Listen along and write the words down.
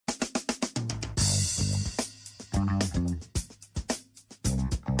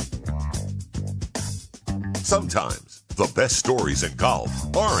Sometimes the best stories in golf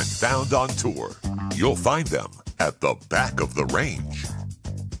aren't found on tour. You'll find them at the back of the range.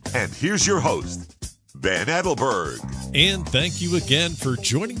 And here's your host, Ben Adelberg. And thank you again for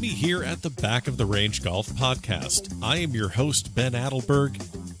joining me here at the Back of the Range Golf Podcast. I am your host, Ben Adelberg.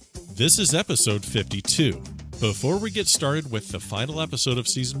 This is episode 52. Before we get started with the final episode of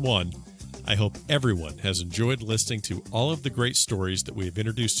season 1, I hope everyone has enjoyed listening to all of the great stories that we have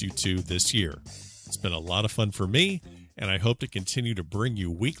introduced you to this year. It's been a lot of fun for me, and I hope to continue to bring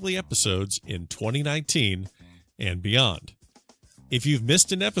you weekly episodes in 2019 and beyond. If you've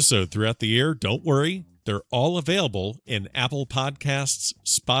missed an episode throughout the year, don't worry. They're all available in Apple Podcasts,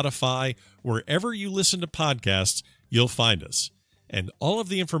 Spotify, wherever you listen to podcasts, you'll find us. And all of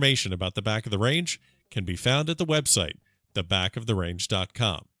the information about the Back of the Range can be found at the website,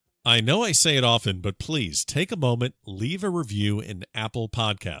 thebackoftherange.com. I know I say it often, but please take a moment, leave a review in Apple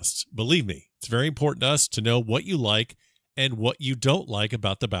Podcasts. Believe me, it's very important to us to know what you like and what you don't like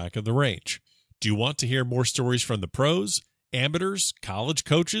about the Back of the Range. Do you want to hear more stories from the pros, amateurs, college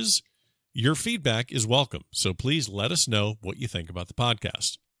coaches? Your feedback is welcome, so please let us know what you think about the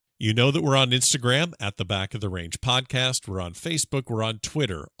podcast. You know that we're on Instagram at the Back of the Range Podcast. We're on Facebook. We're on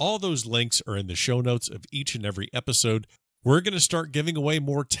Twitter. All those links are in the show notes of each and every episode. We're going to start giving away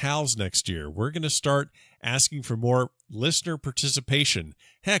more towels next year. We're going to start asking for more listener participation.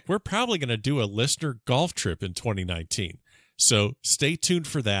 Heck, we're probably going to do a listener golf trip in 2019. So stay tuned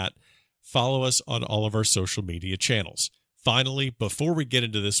for that. Follow us on all of our social media channels. Finally, before we get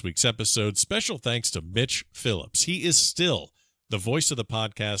into this week's episode, special thanks to Mitch Phillips. He is still the voice of the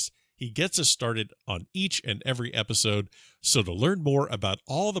podcast. He gets us started on each and every episode. So to learn more about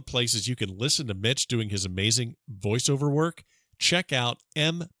all the places you can listen to Mitch doing his amazing voiceover work, check out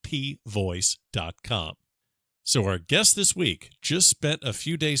mpvoice.com. So our guest this week just spent a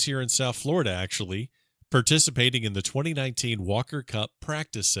few days here in South Florida, actually, participating in the 2019 Walker Cup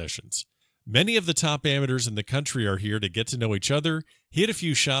practice sessions. Many of the top amateurs in the country are here to get to know each other, hit a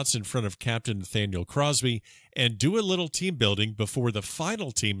few shots in front of Captain Nathaniel Crosby, and do a little team building before the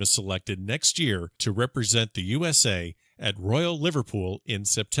final team is selected next year to represent the USA at Royal Liverpool in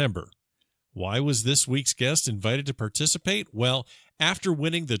September. Why was this week's guest invited to participate? Well, after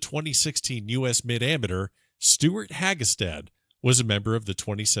winning the 2016 U.S. Mid-Amateur, Stewart Hagestad was a member of the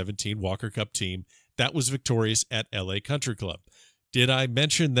 2017 Walker Cup team that was victorious at LA Country Club. Did I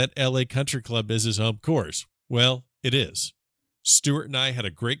mention that LA Country Club is his home course? Well, it is. Stewart and I had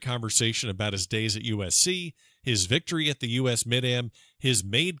a great conversation about his days at USC, his victory at the U.S. Mid-Am, his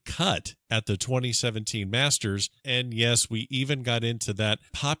made cut at the 2017 Masters, and yes, we even got into that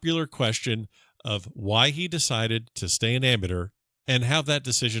popular question of why he decided to stay an amateur and how that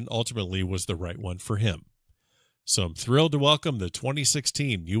decision ultimately was the right one for him. So I'm thrilled to welcome the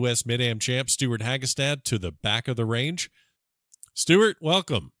 2016 U.S. Mid-Am champ Stewart Hagestad to the Back of the Range. Stewart,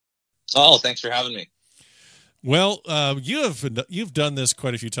 welcome. Oh, thanks for having me. Well, you've done this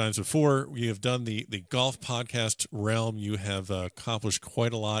quite a few times before. You have done the golf podcast realm. You have accomplished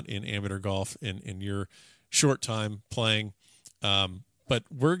quite a lot in amateur golf in your short time playing. But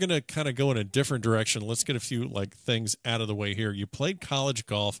we're going to kind of go in a different direction. Let's get a few things out of the way here. You played college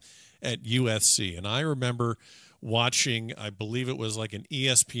golf at USC, and I remember watching, I believe it was like an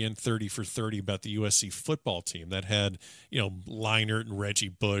ESPN 30 for 30 about the USC football team that had, Leinart and Reggie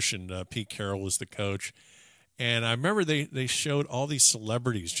Bush, and Pete Carroll was the coach. And I remember they showed all these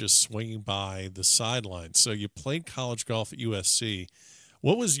celebrities just swinging by the sidelines. So you played college golf at USC.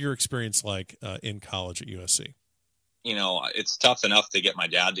 What was your experience like in college at USC? It's tough enough to get my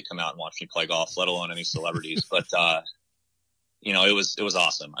dad to come out and watch me play golf, let alone any celebrities. But, it was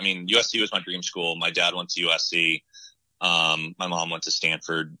awesome. I mean, USC was my dream school. My dad went to USC. My mom went to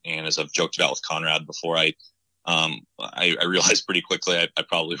Stanford. And as I've joked about with Conrad before, I realized pretty quickly I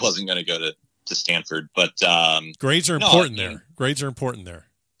probably wasn't going to go to Stanford. But grades are important there. Grades are important there.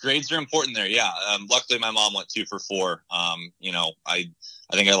 Grades are important there. Yeah. Luckily, my mom went 2 for 4. I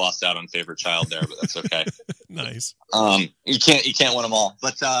think I lost out on favorite child there, but that's okay. Nice. You can't win them all.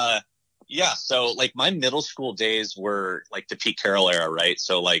 But yeah, so my middle school days were the Pete Carroll era, right?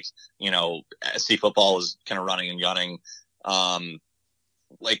 So SC football was kind of running and gunning.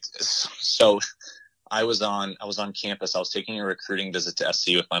 So I was on campus. I was taking a recruiting visit to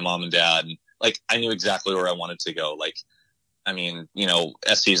SC with my mom and dad, and I knew exactly where I wanted to go.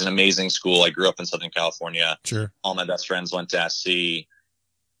 SC is an amazing school. I grew up in Southern California. Sure. All my best friends went to SC.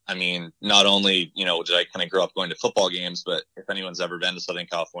 Not only, did I kind of grow up going to football games, but if anyone's ever been to Southern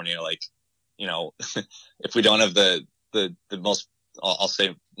California, if we don't have the most, I'll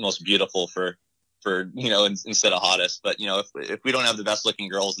say most beautiful for instead of hottest, but if we don't have the best looking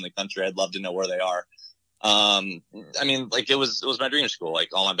girls in the country, I'd love to know where they are. I mean, like it was my dream school. Like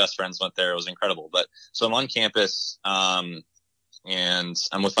all my best friends went there. It was incredible. But so I'm on campus, and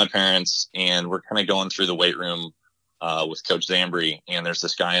I'm with my parents, and we're kind of going through the weight room, with Coach Zambri, and there's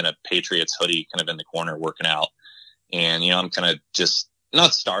this guy in a Patriots hoodie kind of in the corner working out. And, I'm kind of just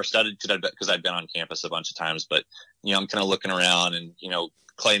not star-studded because I've been on campus a bunch of times, but, I'm kind of looking around and,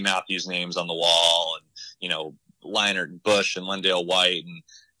 Clay Matthews' name's on the wall and, Leinart and Bush and Lendale White. And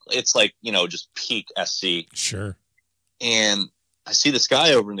it's like, just peak SC. Sure. And I see this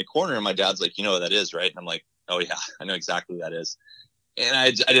guy over in the corner and my dad's like, you know what that is, right? And I'm like, oh yeah, I know exactly who that is. And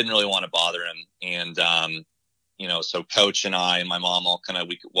I didn't really want to bother him. And, so Coach and I and my mom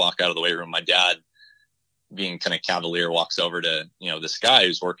we could walk out of the weight room. My dad, being kind of cavalier, walks over to, this guy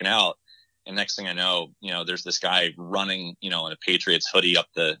who's working out. And next thing I know, there's this guy running, in a Patriots hoodie up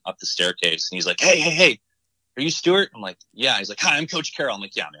the staircase. And he's like, hey, are you Stewart? I'm like, yeah. He's like, hi, I'm Coach Carroll. I'm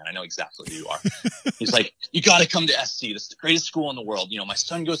like, yeah, man, I know exactly who you are. He's like, you got to come to SC. This is the greatest school in the world. My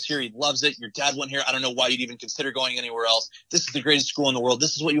son goes here. He loves it. Your dad went here. I don't know why you'd even consider going anywhere else. This is the greatest school in the world.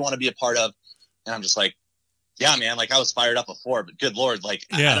 This is what you want to be a part of. And I'm just like, yeah, man, like I was fired up before, but good Lord, like,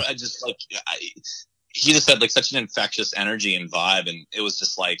 yeah. He just had like such an infectious energy and vibe. And it was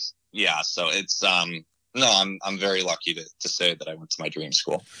just like, yeah. So it's, no, I'm very lucky to say that I went to my dream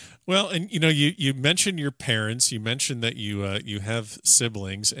school. Well, and you mentioned your parents. You mentioned that you have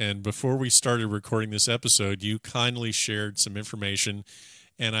siblings, and before we started recording this episode, you kindly shared some information.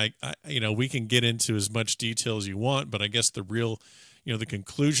 And I we can get into as much detail as you want, but I guess the real, the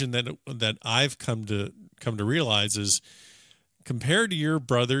conclusion that I've come to realize is, compared to your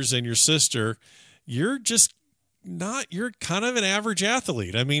brothers and your sister, you're kind of an average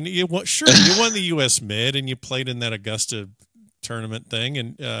athlete. I mean, you won the U.S. Mid and you played in that Augusta tournament thing,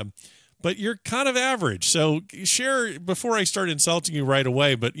 and but you're kind of average. So share, before I start insulting you right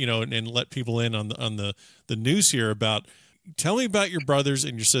away, but and let people in on the news here about. Tell me about your brothers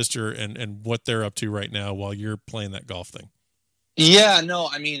and your sister and what they're up to right now while you're playing that golf thing. Yeah, no,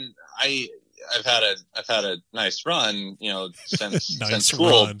 I mean, I've had a nice run, since since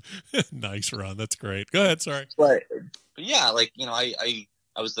school. Nice run. That's great. Go ahead. Sorry. But yeah, like, I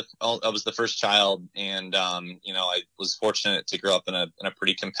was the first child, and I was fortunate to grow up in a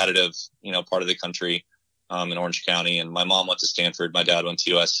pretty competitive, part of the country, in Orange County. And my mom went to Stanford. My dad went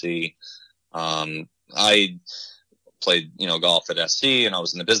to USC. I played, golf at SC, and I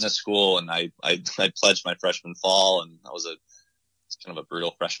was in the business school, and I pledged my freshman fall, and I was kind of a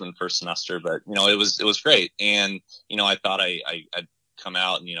brutal freshman first semester, but it was great. And I thought I'd come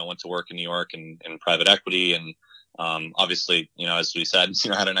out and went to work in New York and in private equity, and obviously as we said,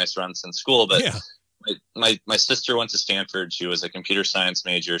 had a nice run since school. But yeah. My sister went to Stanford. She was a computer science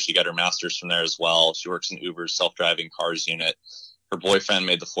major. She got her master's from there as well. She works in Uber's self-driving cars unit. Her boyfriend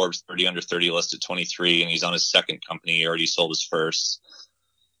made the Forbes 30 under 30 list at 23, and he's on his second company. He already sold his first.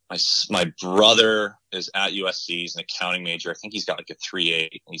 My brother is at USC. He's an accounting major. I think he's got like a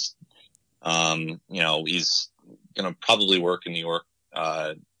 3.8. He's, he's going to probably work in New York,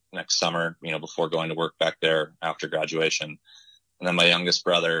 next summer, before going to work back there after graduation. And then my youngest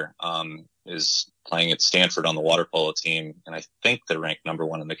brother, is playing at Stanford on the water polo team. And I think they're ranked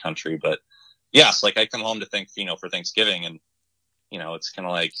 #1 in the country, but yes, like I come home to for Thanksgiving, and, it's kind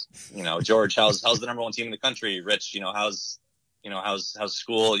of like, George, how's the #1 team in the country? Rich, how's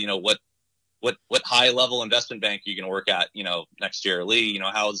school? What high level investment bank are you going to work at, next year? Lee,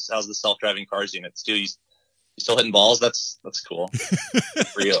 how's the self-driving cars unit? Stu, you still hitting balls? That's cool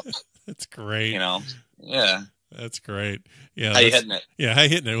for you. That's great. Yeah. That's great. Yeah. How you hitting it? Yeah. How you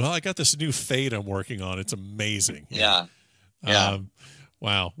hitting it? Well, I got this new fade I'm working on. It's amazing. Yeah.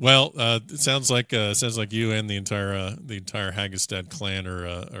 Wow. Well, it sounds like you and the entire Hagestad clan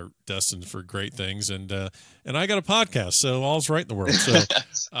are destined for great things, and I got a podcast, so all's right in the world. So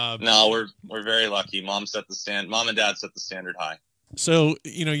no, we're very lucky. Mom and Dad set the standard high. So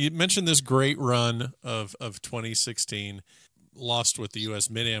you mentioned this great run of 2016, lost with the U.S.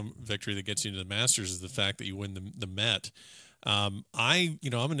 Mid-Am victory that gets you into the Masters, is the fact that you win the Met. I'm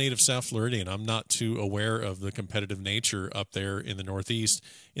a native South Floridian. I'm not too aware of the competitive nature up there in the Northeast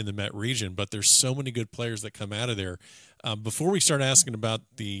in the Met region, but there's so many good players that come out of there. Before we start asking about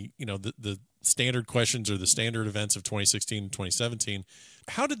the standard questions or the standard events of 2016 and 2017,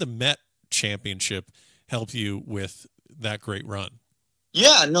 how did the Met Championship help you with that great run?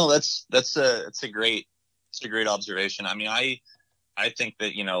 Yeah, no, that's a great observation. I mean, I think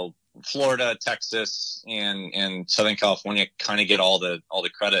that, Florida, Texas, and Southern California kind of get all the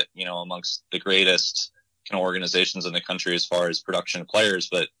credit, amongst the greatest kind of organizations in the country as far as production of players.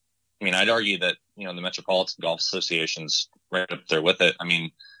 But I mean, I'd argue that, the Metropolitan Golf Association's right up there with it. I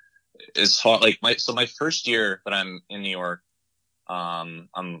mean, it's hard. Like my first year that I'm in New York, I'm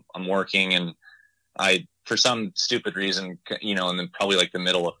working, and for some stupid reason, and then probably like the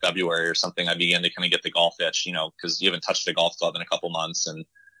middle of February or something, I began to kind of get the golf itch, cause you haven't touched a golf club in a couple months. And,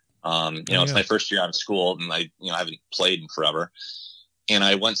 it's my first year out of school, and I haven't played in forever. And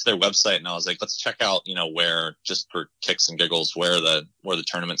I went to their website and I was like, let's check out, where, just for kicks and giggles, where the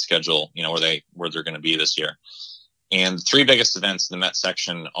tournament schedule, where they're going to be this year. And the three biggest events in the Met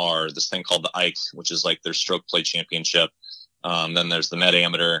section are this thing called the Ike, which is like their stroke play championship. Then there's the Met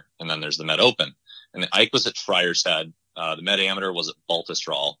Amateur, and then there's the Met Open. And the Ike was at Friar's Head. The Met Amateur was at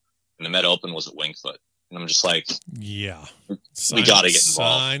Baltusrol, and the Met Open was at Wingfoot. And I'm just like, yeah, we got to get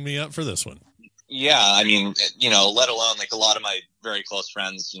involved. Sign me up for this one. Yeah. I mean, let alone like a lot of my very close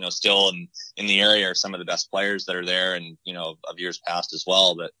friends, still in the area are some of the best players that are there, and, of years past as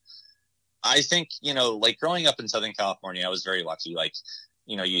well. But I think, like growing up in Southern California, I was very lucky. Like,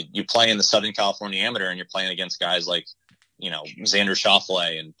 you play in the Southern California Amateur, and you're playing against guys like, Xander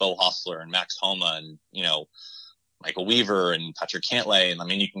Schauffele and Bo Hostler and Max Homa and, Michael Weaver and Patrick Cantlay. And I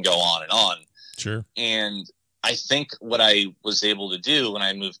mean, you can go on and on. Sure. And I think what I was able to do when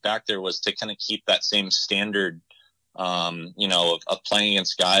I moved back there was to kind of keep that same standard, of playing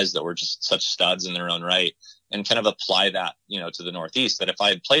against guys that were just such studs in their own right, and kind of apply that, to the Northeast, that if I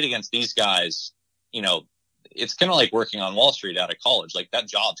had played against these guys, it's kind of like working on Wall Street out of college. Like that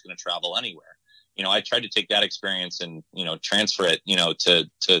job's going to travel anywhere. I tried to take that experience and, transfer it,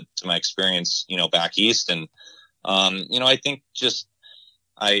 to my experience, back East. And, I think just,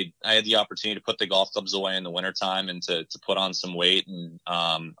 I had the opportunity to put the golf clubs away in the wintertime and to put on some weight. And,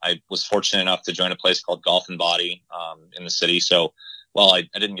 I was fortunate enough to join a place called Golf and Body, in the city. So while I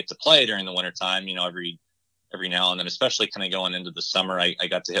didn't get to play during the wintertime, every now and then, especially kind of going into the summer, I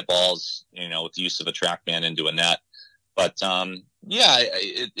got to hit balls, with the use of a TrackMan into a net. But,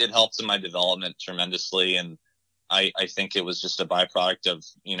 it helped in my development tremendously. And I think it was just a byproduct of,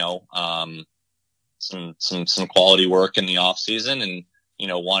 some quality work in the off season, and,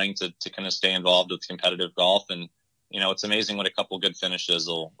 wanting to kind of stay involved with competitive golf. And, it's amazing what a couple of good finishes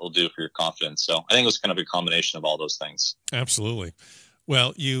will do for your confidence. So I think it was kind of a combination of all those things. Absolutely.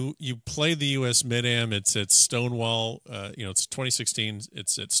 Well, you play the U.S. Mid-Am. It's at Stonewall. It's 2016.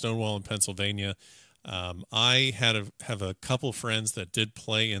 It's at Stonewall in Pennsylvania. I have a couple friends that did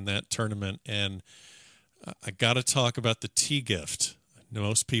play in that tournament, and I got to talk about the tee gift.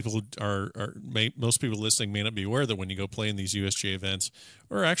 Most people listening may not be aware that when you go play in these USGA events,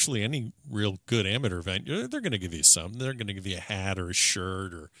 or actually any real good amateur event, they're going to give you some. They're going to give you a hat or a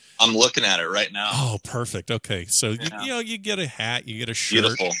shirt. Or I'm looking at it right now. Oh, perfect. Okay, so you get a hat, you get a shirt.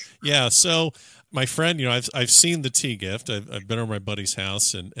 Beautiful. Yeah. So my friend, I've seen the tee gift. I've been over my buddy's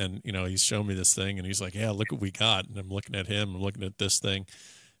house, and he's shown me this thing, and he's like, "Yeah, look what we got." And I'm looking at him. I'm looking at this thing.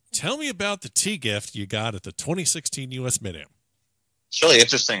 Tell me about the tee gift you got at the 2016 U.S. Mid-Am. It's really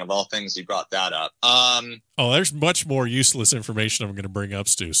interesting, of all things, you brought that up. There's much more useless information I'm going to bring up,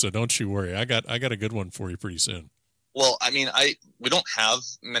 Stu, so don't you worry. I got a good one for you pretty soon. Well, I mean, we don't have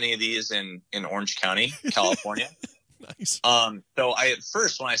many of these in Orange County, California. Nice. So at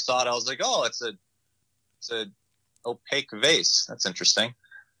first, when I saw it, I was like, oh, it's a opaque vase. That's interesting.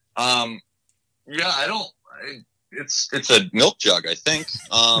 It's a milk jug, I think.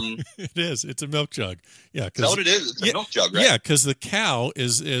 It is. It's a milk jug. Yeah. Is that what it is? It's a milk jug, right? Yeah, because the cow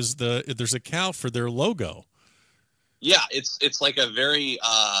there's a cow for their logo. Yeah, it's like a very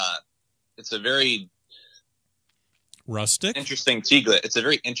rustic, interesting tea gift. It's a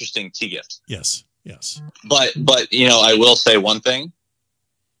very interesting tea gift. Yes. But I will say one thing.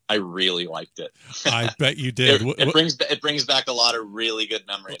 I really liked it. I bet you did. It brings back a lot of really good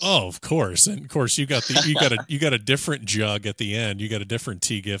memories. Oh, of course, and of course you got a different jug at the end. You got a different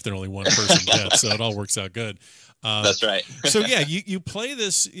tea gift that only one person gets, so it all works out good. That's right. So yeah, you play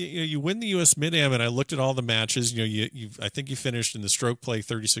this. You win the U.S. Mid-Am, and I looked at all the matches. I think you finished in the stroke play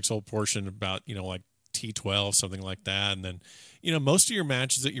 36-hole portion about like T12, something like that, and then most of your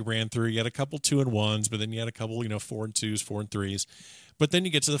matches that you ran through, you had a couple 2-and-1s, but then you had a couple 4-and-2s, 4-and-3s. But then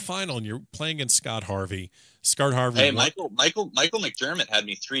you get to the final, and you're playing against Scott Harvey. Scott Harvey. Hey, Michael McDermott had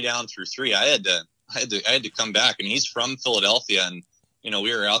me 3 down through 3. I had to come back, and he's from Philadelphia, and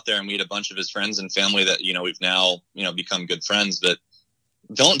we were out there, and we had a bunch of his friends and family that we've now become good friends. But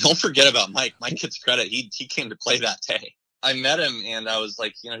don't forget about Mike. Mike gets credit. He came to play that day. I met him, and I was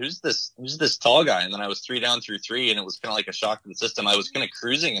like, who's this tall guy? And then I was 3 down through 3, and it was kind of like a shock to the system. I was kind of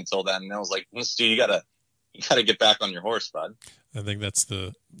cruising until then, and I was like, Stu, you gotta get back on your horse, bud. I think that's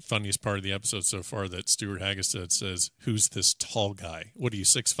the funniest part of the episode so far, that Stewart Hagestad says, "Who's this tall guy?" What are you,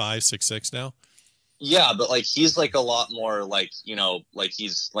 6'5", 6'6" now? Yeah, but like he's like a lot more like, you know, like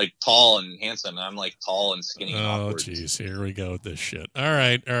he's like tall and handsome, and I'm like tall and skinny and Oh, awkward. geez, here we go with this shit. All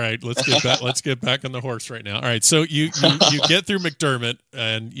right. Let's get back. Let's get back on the horse right now. All right, so you get through McDermott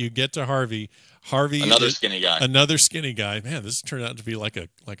and you get to Harvey. Another skinny guy. Another skinny guy. Man, this turned out to be like a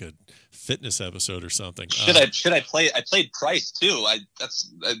fitness episode or something. Should I play? I played Price too.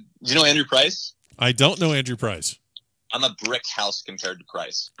 Do you know Andrew Price? I don't know Andrew Price. I'm a brick house compared to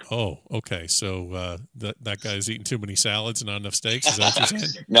Price. Oh, okay. So that guy's eating too many salads and not enough steaks. Is that what you're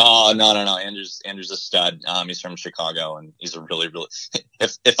saying? No. Andrew's a stud. He's from Chicago, and he's a really.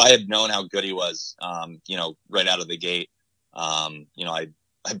 If I had known how good he was, you know, right out of the gate, you know,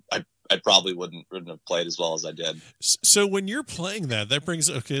 I probably wouldn't have played as well as I did. So when you're playing that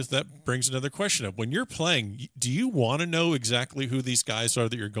brings another question up. When you're playing, do you want to know exactly who these guys are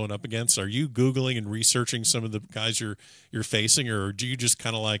that you're going up against? Are you Googling and researching some of the guys you're facing, or do you just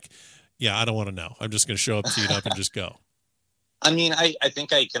kind of like, yeah, I don't want to know. I'm just going to show up, tee it up, and just go? I mean, I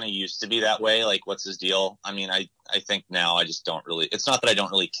think I kind of used to be that way. Like, what's his deal? I mean, I think now I just don't really. It's not that I don't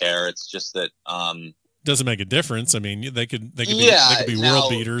really care. It's just that. Doesn't make a difference. I mean, they could be now, world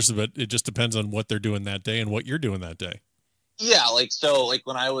beaters, but it just depends on what they're doing that day and what you're doing that day. Yeah, like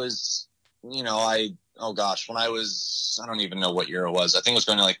when I was, you know, I don't even know what year it was. I think it was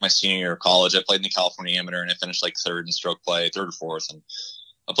going to like my senior year of college. I played in the California Amateur and I finished like third in stroke play, third or fourth, and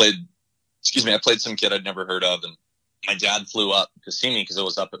I played some kid I'd never heard of, and my dad flew up to see me because it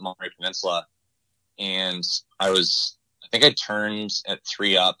was up at Monterey Peninsula, and I think I turned at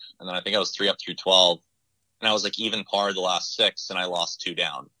 3 up, and then I think I was 3 up through 12. And I was like even par the last 6, and I lost 2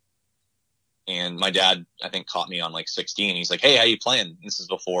 down. And my dad, I think, caught me on like 16. He's like, "Hey, how you playing?" And this is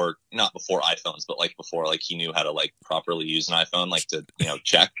not before iPhones, but like before like he knew how to like properly use an iPhone, like to, you know,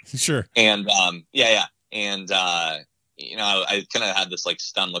 check. Sure. And yeah. And you know, I kind of had this like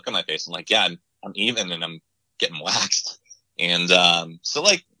stunned look on my face. I'm like, yeah, I'm even, and I'm getting waxed. And so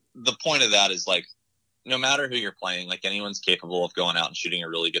like the point of that is like, no matter who you're playing, like anyone's capable of going out and shooting a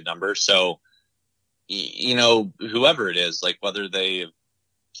really good number. So, you know, whoever it is, like whether they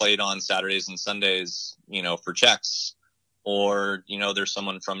played on Saturdays and Sundays, you know, for checks, or, you know, there's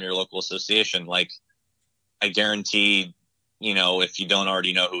someone from your local association, like I guarantee, you know, if you don't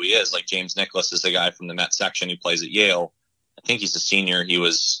already know who he is, like James Nicklaus is the guy from the Met section who plays at Yale. I think he's a senior. He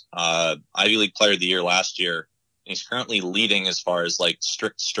was Ivy League Player of the Year last year. And he's currently leading as far as like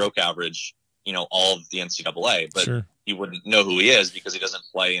strict stroke average, you know, all of the NCAA, but sure, you wouldn't know who he is because he doesn't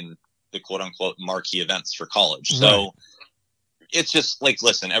play in the quote unquote marquee events for college. Right. So it's just like,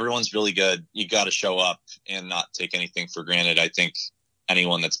 listen, everyone's really good. You got to show up and not take anything for granted. I think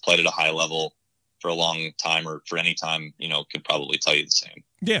anyone that's played at a high level for a long time or for any time, you know, could probably tell you the same.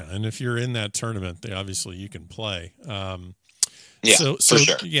 Yeah. And if you're in that tournament, obviously you can play. Yeah, so for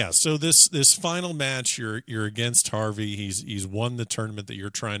sure. Yeah. So this final match, you're against Harvey. He's won the tournament that you're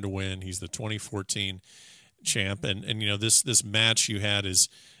trying to win. He's the 2014 champ. And you know, this match you had is,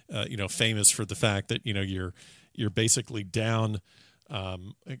 you know, famous for the fact that, you know, you're basically down.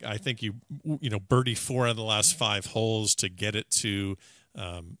 I think you know, birdie 4 out of the last 5 holes to get it to,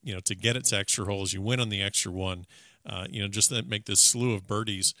 you know, to get it to extra holes. You win on the extra one, you know, just to make this slew of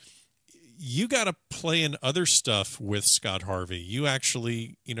birdies. You got to play in other stuff with Scott Harvey. You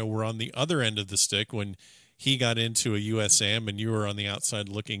actually, you know, were on the other end of the stick when he got into a USAM and you were on the outside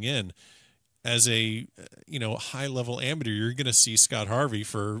looking in. As a, you know, high-level amateur, you're going to see Scott Harvey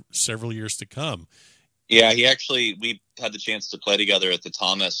for several years to come. Yeah, we had the chance to play together at the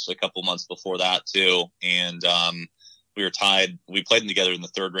Thomas a couple months before that too. And we were tied. We played together in the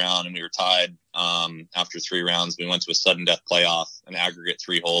 3rd round, and we were tied after 3 rounds. We went to a sudden death playoff, an aggregate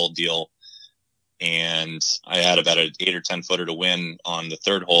 3-hole deal. And I had about an 8 or 10 footer to win on the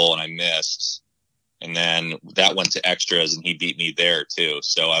 3rd hole, and I missed. And then that went to extras, and he beat me there too.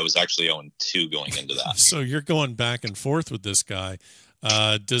 So I was actually 0-2 going into that. So you're going back and forth with this guy.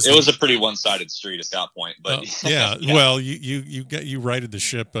 It was a pretty one-sided street at that point, but yeah. Well, you righted the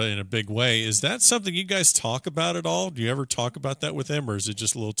ship in a big way. Is that something you guys talk about at all? Do you ever talk about that with him, or is it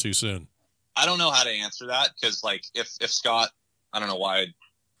just a little too soon? I don't know how to answer that, because like if Scott, I don't know why,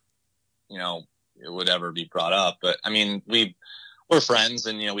 you know, it would ever be brought up, but I mean, we're friends,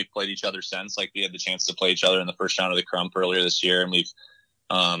 and, you know, we've played each other since. Like, we had the chance to play each other in the first round of the Crump earlier this year, and we've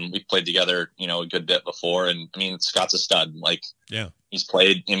played together, you know, a good bit before. And I mean, Scott's a stud. Like, yeah, he's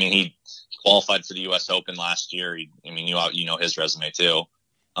played. I mean, he qualified for the U.S. Open last year. You know his resume too.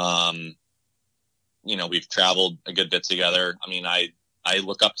 You know, we've traveled a good bit together. I mean, I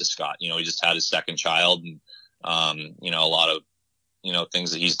look up to Scott. You know, he just had his 2nd child, and you know, a lot of, you know,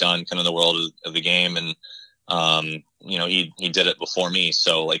 things that he's done kind of in the world of the game, and you know, he did it before me.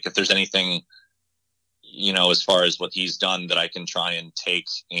 So like, if there's anything as far as what he's done that I can try and take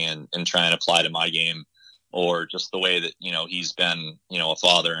and try and apply to my game, or just the way that, he's been, a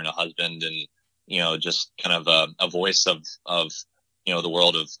father and a husband and, just kind of a voice of, the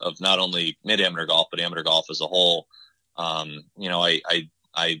world of not only mid-amateur golf, but amateur golf as a whole. I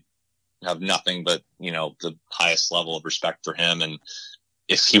have nothing but, the highest level of respect for him. And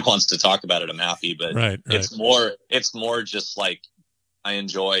if he wants to talk about it, I'm happy, but right. It's more just like, I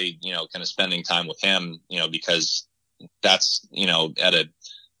enjoy, kind of spending time with him, because that's, at a,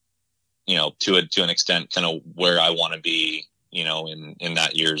 to an extent, kind of where I want to be, in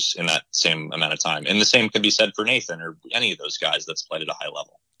that same amount of time. And the same can be said for Nathan or any of those guys that's played at a high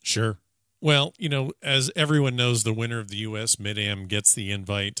level. Sure. Well, as everyone knows, the winner of the U.S. Mid-Am gets the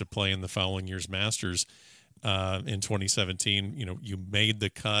invite to play in the following year's Masters. In 2017, you made the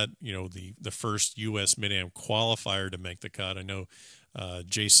cut, the first U.S. Mid-Am qualifier to make the cut. I know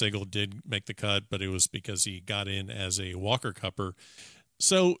Jay Sigel did make the cut, but it was because he got in as a Walker Cupper.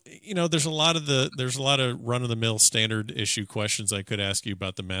 So, there's a lot of run-of-the-mill standard issue questions I could ask you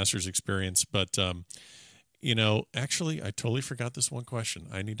about the Masters experience, but actually, I totally forgot this one question.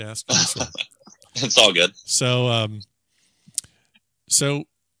 I need to ask you this one. It's all good. So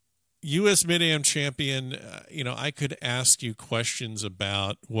U.S. Mid-Am champion, I could ask you questions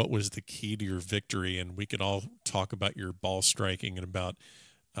about what was the key to your victory, and we could all talk about your ball striking and about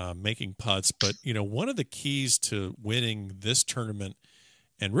making putts. But, one of the keys to winning this tournament,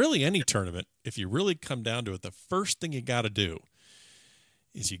 and really any tournament, if you really come down to it, the first thing you got to do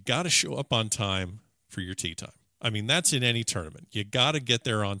is you got to show up on time for your tee time. I mean, that's in any tournament. You got to get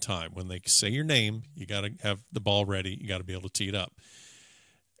there on time. When they say your name, you got to have the ball ready. You got to be able to tee it up.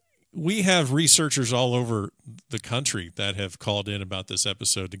 We have researchers all over the country that have called in about this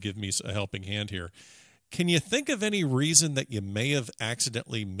episode to give me a helping hand here. Can you think of any reason that you may have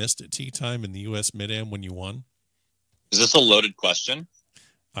accidentally missed at tee time in the U.S. Mid-Am when you won? Is this a loaded question?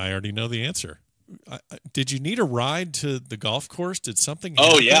 I already know the answer. Did you need a ride to the golf course? Did something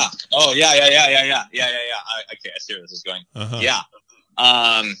happen? Oh, yeah. Okay, I see where this is going. Uh-huh.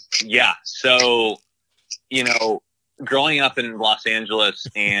 Yeah. So, growing up in Los Angeles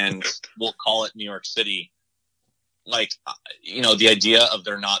and we'll call it New York City, like, the idea of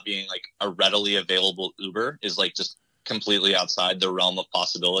there not being like a readily available Uber is like just completely outside the realm of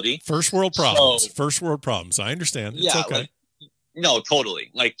possibility. First world problems. I understand. It's okay. Like, no,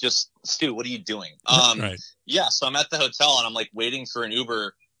 totally. Like, just, Stu, what are you doing? Right. Yeah, so I'm at the hotel and I'm like waiting for an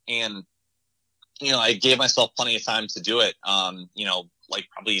Uber, and I gave myself plenty of time to do it. Like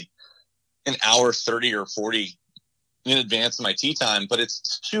probably an hour 30 or 40 in advance of my tee time, but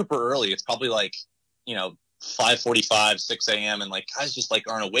it's super early. It's probably like 5:45, 6 a.m. and like guys just like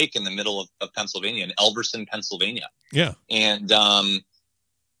aren't awake in the middle of Pennsylvania, in Elverson, Pennsylvania. Yeah. And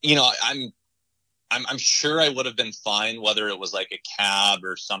I'm sure I would have been fine whether it was like a cab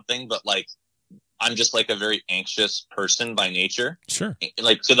or something, but like I'm just like a very anxious person by nature. Sure.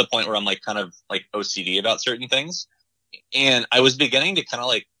 Like to the point where I'm like kind of like OCD about certain things. And I was beginning to kind of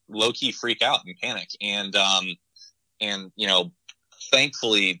like low key freak out and panic. And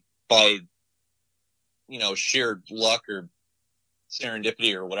thankfully by, sheer luck or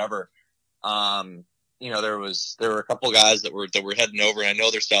serendipity or whatever, there were a couple of guys that were heading over, and I know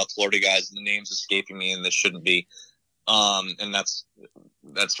they're South Florida guys, and the name's escaping me, and this shouldn't be. And that's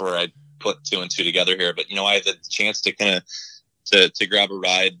where I put two and two together here. But I had the chance to kind of to grab a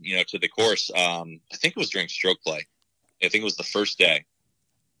ride, to the course. I think it was during stroke play. I think it was the first day.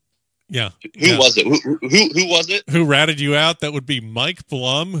 Yeah. Who was it? Who was it? Who ratted you out? That would be Mike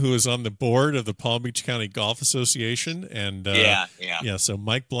Blum, who is on the board of the Palm Beach County Golf Association. And yeah. So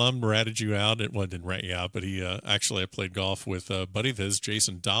Mike Blum ratted you out. It didn't rat you out, but he actually I played golf with a buddy of his,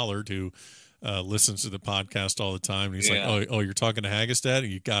 Jason Dollard, who listens to the podcast all the time. And he's like, "Oh, you're talking to Hagestad?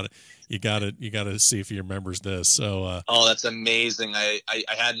 You got to see if he remembers this." So, that's amazing. I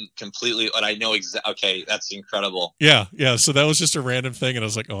hadn't completely, but I know exactly. Okay, that's incredible. Yeah. So that was just a random thing, and I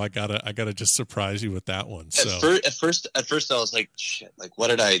was like, "Oh, I gotta just surprise you with that one." So at first, I was like, "Shit! Like, what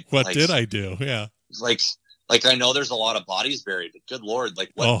did I? What did I do?" Yeah. Like I know there's a lot of bodies buried, but good Lord,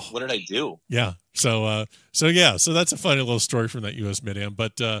 like what did I do? Yeah. So that's a funny little story from that U.S. Mid-Am,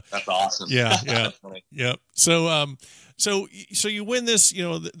 but that's awesome. Yeah. Yeah. So you win this,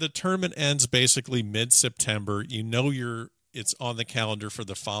 the tournament ends basically mid-September. It's on the calendar for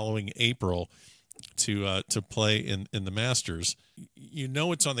the following April to play in the Masters.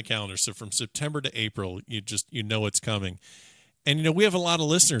 It's on the calendar. So from September to April, it's coming. And, we have a lot of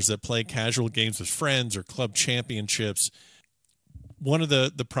listeners that play casual games with friends or club championships. One of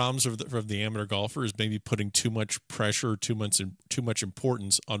the problems of the amateur golfer is maybe putting too much pressure, too much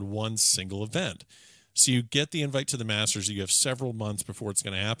importance on one single event. So you get the invite to the Masters. You have several months before it's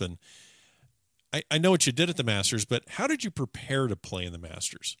going to happen. I know what you did at the Masters, but how did you prepare to play in the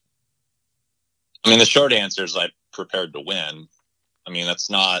Masters? I mean, the short answer is I prepared to win. I mean,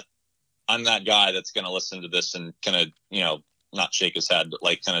 I'm that guy that's going to listen to this and kind of, not shake his head, but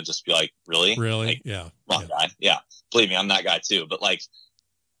like kind of just be like, really? Really? Like, yeah. Wrong guy. Yeah. Believe me, I'm that guy too. But like,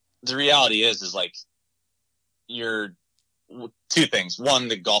 the reality is like, you're two things. One,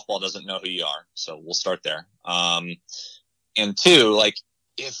 the golf ball doesn't know who you are. So we'll start there. And two, like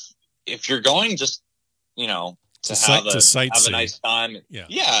if you're going just, to have a nice time. Yeah.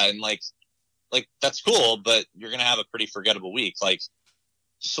 Yeah. And like that's cool, but you're going to have a pretty forgettable week. Like,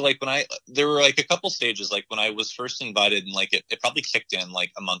 so like there were like a couple stages, like when I was first invited and like it probably kicked in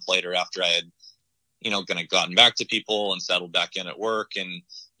like a month later after I had, kind of gotten back to people and settled back in at work. And,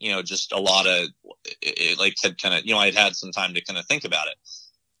 just a lot of it like had kind of, I'd had some time to kind of think about it.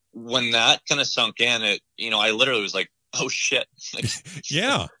 When that kind of sunk in, I literally was like, oh shit. Like,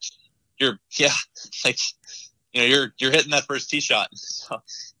 yeah. You're hitting that first tee shot. So,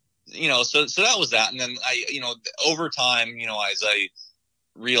 so that was that. And then over time, as I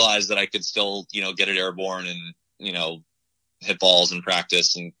realized that I could still, get it airborne and, hit balls in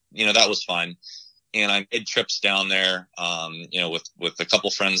practice and, that was fine. And I made trips down there, with a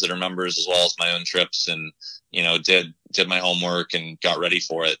couple friends that are members as well as my own trips and, did my homework and got ready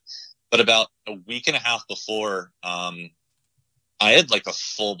for it. But about a week and a half before, I had like a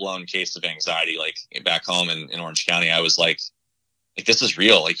full blown case of anxiety, like back home in Orange County. I was like, this is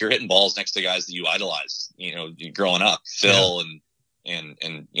real. Like you're hitting balls next to guys that you idolize, growing up, Phil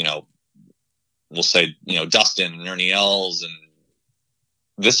and we'll say, Dustin and Ernie Els, and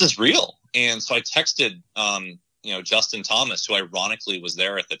this is real. And so I texted, Justin Thomas, who ironically was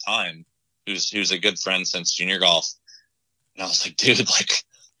there at the time, who's a good friend since junior golf. And I was like, dude, like,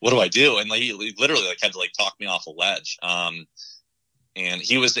 what do I do? And like, he literally like had to like talk me off a ledge. And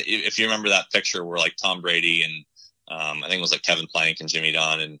he was, if you remember that picture where like Tom Brady and, I think it was like Kevin Plank and Jimmy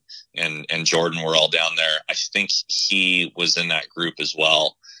Dunn and Jordan were all down there. I think he was in that group as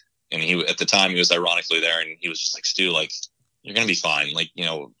well. And at the time he was ironically there and he was just like, Stu, like, you're going to be fine. Like,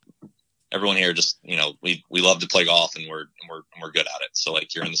 everyone here just, we love to play golf and we're good at it. So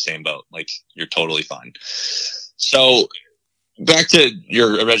like, you're in the same boat. Like you're totally fine. So back to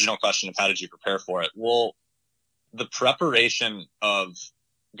your original question of how did you prepare for it? Well, the preparation of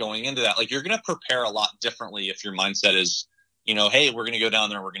going into that, like you're going to prepare a lot differently if your mindset is, hey, we're going to go down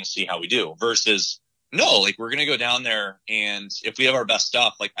there and we're going to see how we do versus no, like we're going to go down there and if we have our best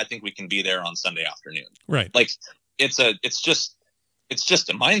stuff, like I think we can be there on Sunday afternoon. Right. Like it's just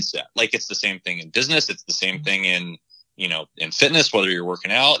a mindset. Like it's the same thing in business. It's the same thing in, in fitness, whether you're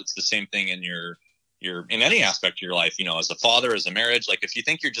working out, it's the same thing in your in any aspect of your life, as a father, as a marriage. Like if you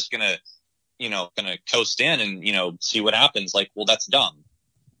think you're just going to, coast in and, see what happens, like, well, that's dumb.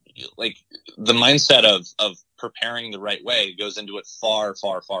 Like the mindset of preparing the right way goes into it far,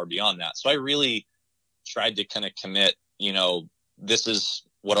 far, far beyond that. So I really tried to kind of commit, this is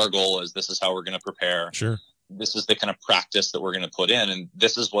what our goal is. This is how we're going to prepare. Sure. This is the kind of practice that we're going to put in. And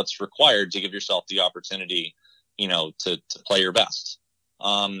this is what's required to give yourself the opportunity, to play your best.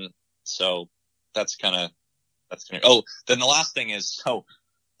 So that's kind of, then the last thing is, so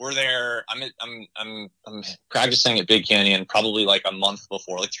we're there. I'm practicing at Big Canyon probably like a month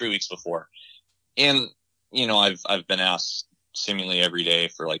before, like 3 weeks before. And, I've been asked seemingly every day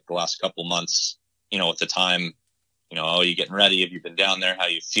for like the last couple months, at the time, oh, you getting ready? Have you been down there? How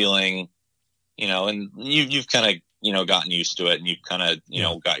you feeling? And you've kind of, gotten used to it and you've kind of,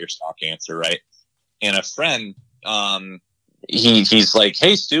 got your stock answer, right? And a friend, he's like,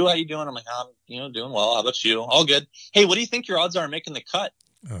 hey, Stu, how you doing? I'm like, I'm, doing well. How about you? All good. Hey, what do you think your odds are making the cut?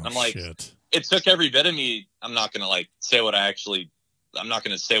 Oh, I'm like, shit. It took every bit of me. I'm not going to say what I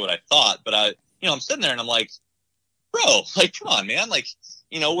thought, but I'm sitting there and I'm like, bro, like, come on, man. Like,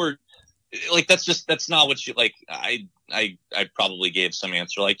 we're like, that's not what you like. I probably gave some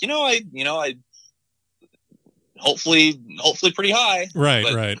answer like, I hopefully pretty high. Right.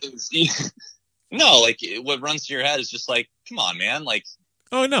 But right. No, like what runs through your head is just like, come on, man. Like,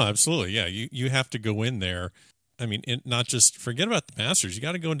 oh no, absolutely. Yeah. You have to go in there. I mean, not just forget about the Masters. You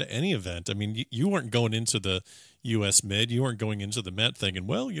got to go into any event. I mean, you weren't going into the U.S. Mid. You weren't going into the Met thinking,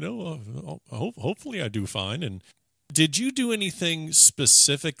 well, hopefully I do fine. And did you do anything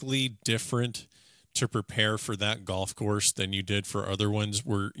specifically different to prepare for that golf course than you did for other ones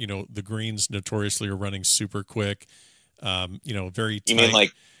where, the greens notoriously are running super quick, very tight? You mean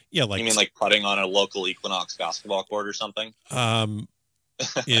like, yeah, you mean like putting on a local Equinox basketball court or something?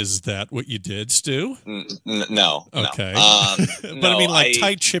 Is that what you did, Stu? No. Okay. No. But no, I mean, like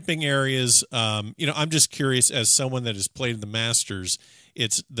tight chipping areas, I'm just curious, as someone that has played the Masters,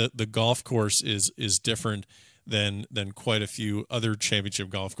 it's the golf course is different than quite a few other championship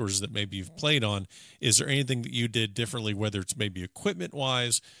golf courses that maybe you've played on. Is there anything that you did differently, whether it's maybe equipment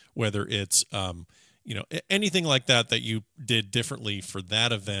wise, whether it's, anything like that you did differently for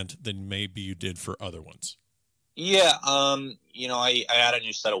that event than maybe you did for other ones? Yeah, I had a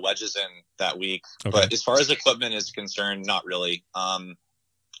new set of wedges in that week, Okay. but as far as equipment is concerned, not really. I'm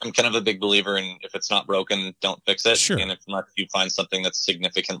kind of a big believer in if it's not broken, don't fix it. Sure. And if not, you find something that's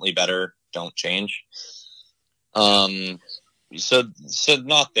significantly better, don't change. So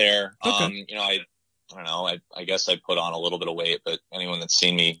not there. Okay. I don't know. I guess I put on a little bit of weight, but anyone that's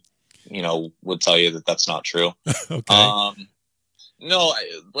seen me, would tell you that that's not true. Okay. No,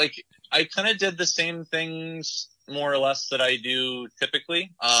 I kind of did the same things more or less that I do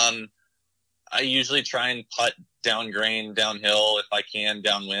typically. I usually try and putt down grain, downhill if I can,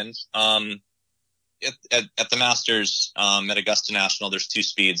 downwind. At the Masters, at Augusta National, there's two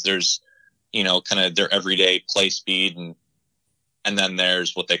speeds. There's, kind of their everyday play speed, and then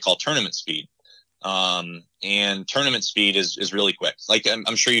there's what they call tournament speed. And tournament speed is really quick. Like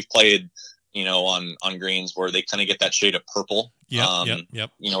I'm sure you've played, on greens where they kind of get that shade of purple. Yep.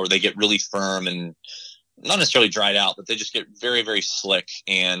 Where they get really firm and not necessarily dried out, but they just get very, very slick,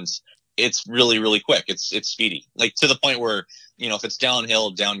 and it's really, really quick. It's speedy, like to the point where, if it's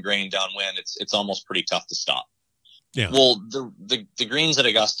downhill, down grain, downwind, it's almost pretty tough to stop. Yeah. Well, the greens at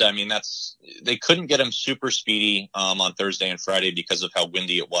Augusta, I mean, they couldn't get them super speedy, on Thursday and Friday because of how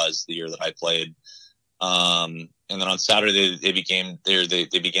windy it was the year that I played. And then on Saturday they began to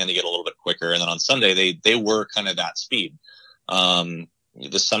get a little bit quicker. And then on Sunday, they were kind of that speed. The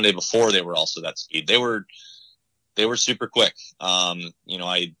Sunday before, they were also that speed. They were super quick. I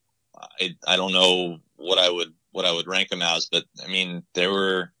don't know what I would rank them as, but I mean, they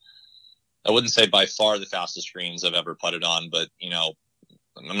were, I wouldn't say by far the fastest greens I've ever putted on, but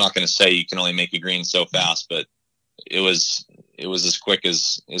I'm not going to say you can only make a green so fast, but it was as quick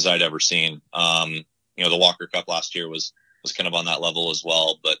as I'd ever seen. The Walker Cup last year was kind of on that level as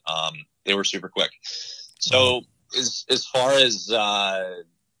well, but they were super quick. So as far as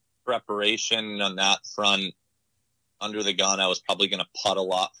preparation on that front, under the gun, I was probably going to putt a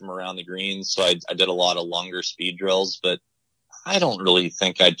lot from around the greens. So I did a lot of longer speed drills, but I don't really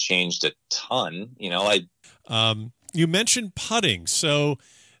think I'd changed a ton. You mentioned putting. So,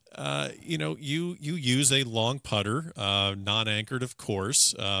 you use a long putter, non-anchored, of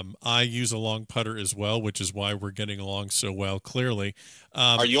course. I use a long putter as well, which is why we're getting along so well, clearly.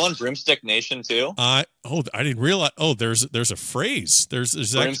 Are you on Broomstick Nation too? I didn't realize. Oh, there's a phrase. There's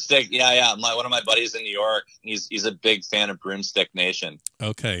Broomstick. Yeah. One of my buddies in New York, he's a big fan of Broomstick Nation.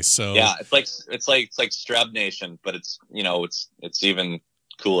 Okay. So yeah, it's like Streb Nation, but it's even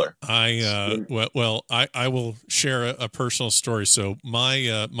cooler. I will share a personal story. So my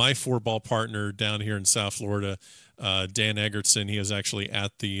 4-ball partner down here in South Florida, Dan Egertson, he is actually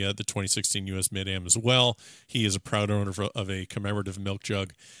at the 2016 U.S. Mid-Am as well. He is a proud owner of a commemorative milk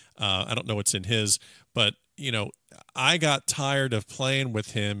jug. I don't know what's in his, but I got tired of playing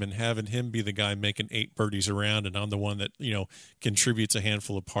with him and having him be the guy making 8 birdies around, and I'm the one that contributes a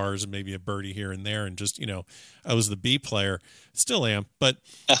handful of pars and maybe a birdie here and there, and just I was the B player, still am. But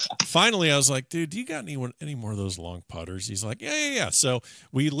finally, I was like, dude, do you got any more of those long putters? He's like, yeah. So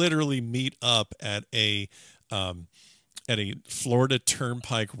we literally meet up at a Florida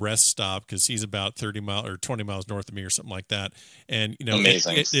Turnpike rest stop because he's about 30 miles or 20 miles north of me or something like that. And,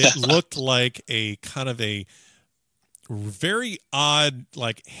 amazing. It looked like a kind of a very odd,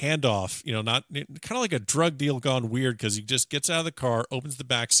 like, handoff, not kind of like a drug deal gone weird, because he just gets out of the car, opens the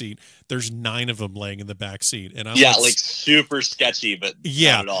back seat. There's 9 of them laying in the back seat. And I'm like super sketchy, but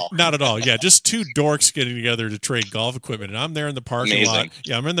not at all. Not at all. Yeah. Just 2 dorks getting together to trade golf equipment. And I'm there in the parking lot.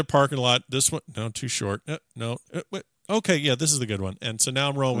 Yeah. I'm in the parking lot. This one, no, too short. No. Okay, yeah, this is the good one. And so now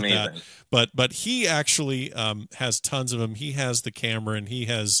I'm rolling with that. But he actually has tons of them. He has the camera, and he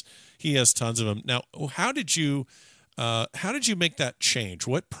has tons of them. Now, how did you make that change?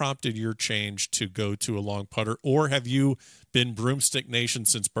 What prompted your change to go to a long putter, or have you been Broomstick Nation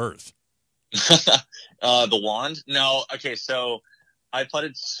since birth? The wand? No. Okay, so I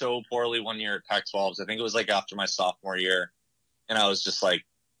putted so poorly one year at Pac-12s. I think it was like after my sophomore year, and I was just like,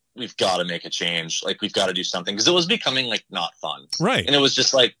 we've got to make a change. Like, we've got to do something, because it was becoming like not fun. Right. And it was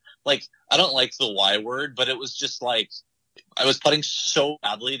just like, I don't like the Y word, but it was just like, I was putting so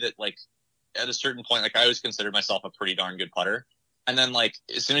badly that, like, at a certain point, like, I always considered myself a pretty darn good putter. And then, like,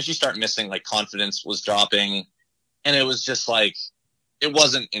 as soon as you start missing, like, confidence was dropping, and it was just like, it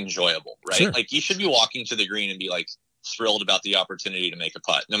wasn't enjoyable, right? Sure. Like, you should be walking to the green and be like thrilled about the opportunity to make a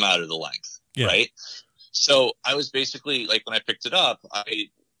putt, no matter the length, right? So I was basically like, when I picked it up,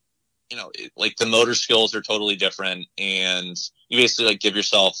 like the motor skills are totally different, and you basically like give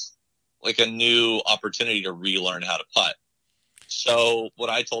yourself like a new opportunity to relearn how to putt. So what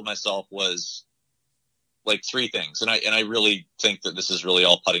I told myself was like three things. And I really think that this is really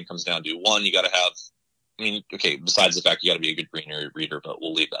all putting comes down to. One, you got to have, besides the fact you got to be a good green reader, but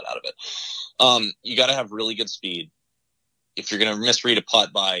we'll leave that out of it. You got to have really good speed. If you're going to misread a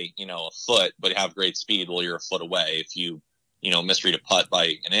putt by, a foot, but have great speed, well, you're a foot away. If you misread a putt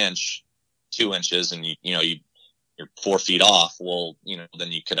by an inch, 2 inches, and you're 4 feet off, well,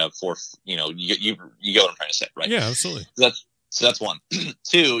 then you could have you get what I'm trying to say, right? Yeah, absolutely. So that's one.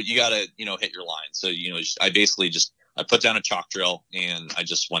 Two, you got to, hit your line. So, I put down a chalk drill and I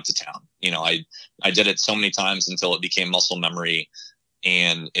just went to town. I did it so many times until it became muscle memory,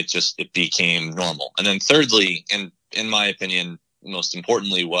 and it became normal. And then thirdly, and in my opinion, most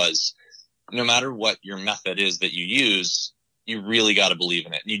importantly, was no matter what your method is that you use, you really got to believe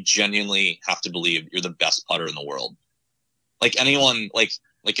in it. You genuinely have to believe you're the best putter in the world. Like anyone, like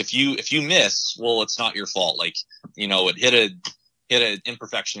if you miss, well, it's not your fault. Like, it hit an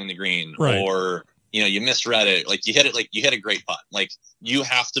imperfection in the green, right, or, you misread it. Like you hit a great putt. Like, you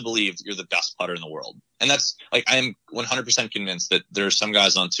have to believe you're the best putter in the world. And that's like, I am 100% convinced that there are some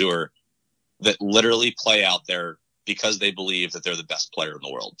guys on tour that literally play out there because they believe that they're the best player in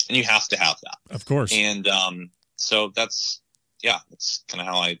the world. And you have to have that. Of course. And, so that's kind of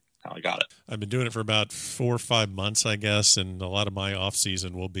how I got it. I've been doing it for about 4 or 5 months, I guess, and a lot of my off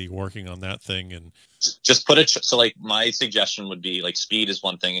season will be working on that thing. And just put it. So, like, my suggestion would be, like, speed is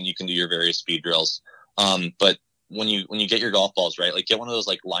one thing, and you can do your various speed drills. But when you get your golf balls, right, like, get one of those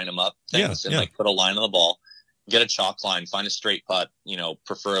like line them up things, and like put a line on the ball, get a chalk line, find a straight putt,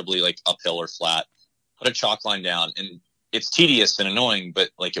 preferably like uphill or flat, put a chalk line down, and it's tedious and annoying, but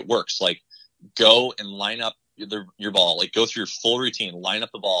like it works. Like, go and line up your ball, like go through your full routine, line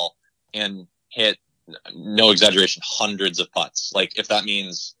up the ball and hit, no exaggeration, hundreds of putts. Like, if that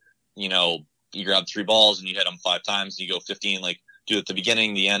means, you grab 3 balls and you hit them 5 times and you go 15, like, do it at the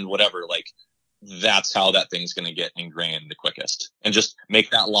beginning, the end, whatever. Like, that's how that thing's going to get ingrained the quickest, and just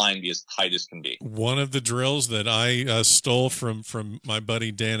make that line be as tight as can be. One of the drills that I stole from my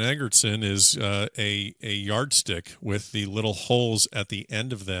buddy Dan Egertson is a yardstick with the little holes at the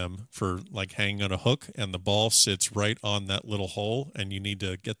end of them for like hanging on a hook, and the ball sits right on that little hole, and you need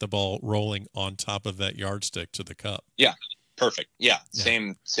to get the ball rolling on top of that yardstick to the cup. Yeah. Perfect. Yeah.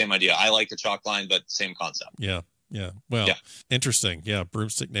 Same idea. I like the chalk line, but same concept. Yeah. Yeah. Well, interesting. Yeah.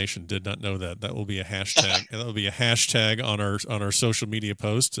 Broomstick Nation did not know that. That will be a hashtag. That will be a hashtag on our social media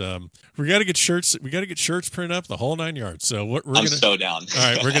post. We got to get shirts. We got to get shirts printed up, the whole 9 yards. So I'm so down. All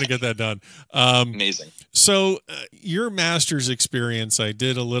right. We're going to get that done. Amazing. So your master's experience, I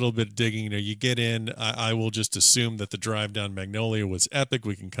did a little bit of digging. You get in, I will just assume that the drive down Magnolia was epic.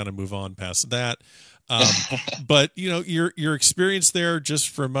 We can kind of move on past that. But your experience there, just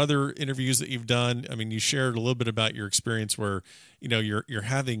from other interviews that you've done, I mean, you shared a little bit about your experience where, you're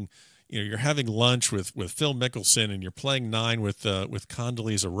having lunch with Phil Mickelson, and you're playing 9 with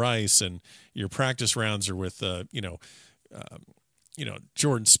Condoleezza Rice, and your practice rounds are with, Jordan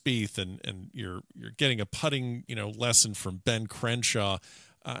Spieth, and you're getting a putting, lesson from Ben Crenshaw.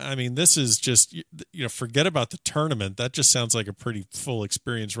 I mean, this is just, forget about the tournament. That just sounds like a pretty full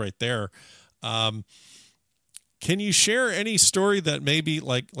experience right there. Can you share any story that maybe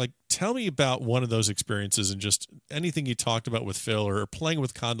like tell me about one of those experiences, and just anything you talked about with Phil or playing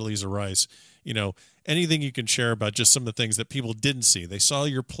with Condoleezza Rice, anything you can share about just some of the things that people didn't see. They saw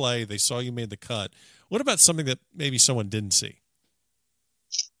your play, they saw you made the cut. What about something that maybe someone didn't see?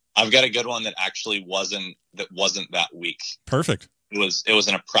 I've got a good one that actually wasn't that week. Perfect. It was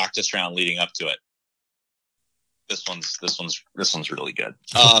in a practice round leading up to it. This one's really good.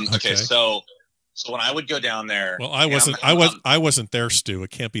 Okay. So when I would go down there, well, I wasn't there, Stu. It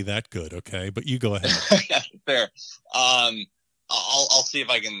can't be that good. Okay. But you go ahead. Fair. I'll see if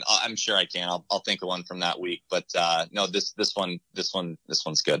I can, I'm sure I can. I'll think of one from that week, but, no, this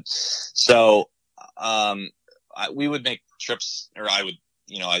one's good. So, we would make trips, or I would,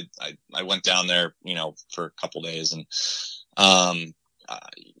 I went down there, for a couple days, and, I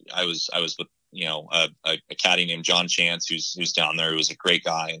was with, a caddy named John Chance, who's down there, who was a great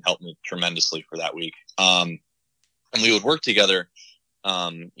guy and helped me tremendously for that week. And we would work together,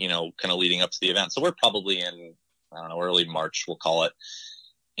 kind of leading up to the event. So we're probably in, I don't know, early March, we'll call it.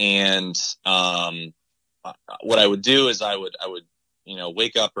 And, what I would do is I would,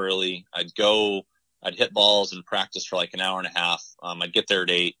 wake up early. I'd go I'd hit balls and practice for like an hour and a half. I'd get there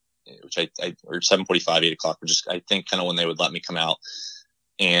at 8, which or 7:45, 8 o'clock, which is, I think, kind of when they would let me come out.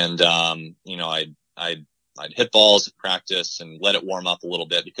 And, you know, I'd hit balls at practice and let it warm up a little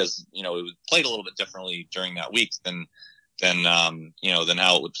bit, because, you know, it was played a little bit differently during that week than you know, than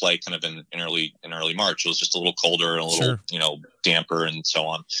how it would play kind of in early March. It was just a little colder and a little, you know, damper and so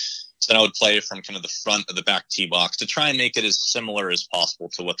on. So then I would play from kind of the front of the back tee box to try and make it as similar as possible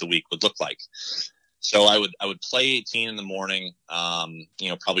to what the week would look like. So I would play 18 in the morning, you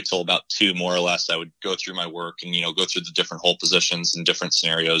know, probably till about 2, more or less. I would go through my work and, you know, go through the different hole positions and different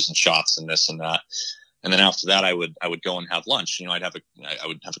scenarios and shots and this and that. And then after that, I would go and have lunch. You know, I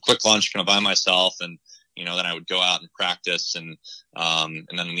would have a quick lunch kind of by myself, and, you know, then I would go out and practice. And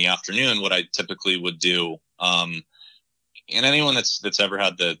then in the afternoon, what I typically would do, and anyone that's ever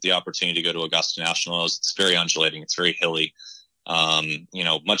had the opportunity to go to Augusta National knows it's very undulating. It's very hilly. You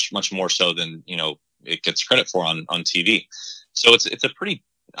know, much more so than, you know, it gets credit for on TV. So it's a pretty,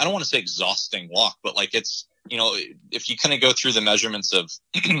 I don't want to say exhausting walk, but like, it's, you know, if you kind of go through the measurements of,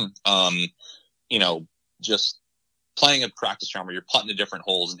 you know, just playing a practice round where you're putting to different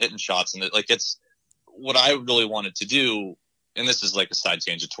holes and hitting shots, and like, it's what I really wanted to do. And this is like a side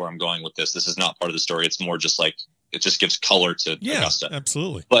tangent to where I'm going with this. This is not part of the story. It's more just like, it just gives color to Augusta.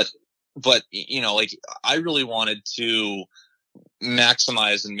 Absolutely. But, you know, like, I really wanted to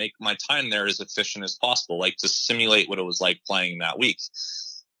maximize and make my time there as efficient as possible, like to simulate what it was like playing that week.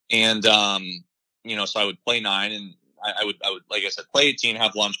 And, you know, so I would play 9, and I would, like I said, play 18,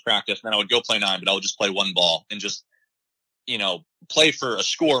 have lunch, practice, and then I would go play 9, but I would just play 1 ball and just, you know, play for a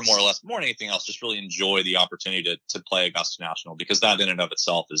score more or less, more than anything else. Just really enjoy the opportunity to play Augusta National, because that in and of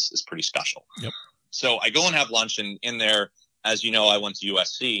itself is pretty special. Yep. So I go and have lunch, and in there, as you know, I went to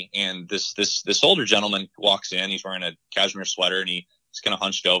USC, and this older gentleman walks in. He's wearing a cashmere sweater, and he's kind of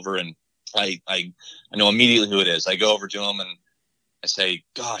hunched over, and I know immediately who it is. I go over to him and I say,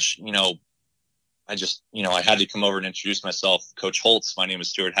 "Gosh, you know, I had to come over and introduce myself, Coach Holtz. My name is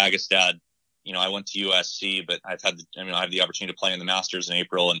Stewart Hagestad. You know, I went to USC, but I have the opportunity to play in the Masters in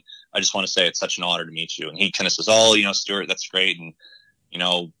April, and I just want to say it's such an honor to meet you." And he kind of says, "Oh, you know, Stewart, that's great, and, you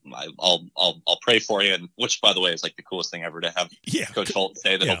know, I'll pray for you," and which, by the way, is like the coolest thing ever to have Coach Holtz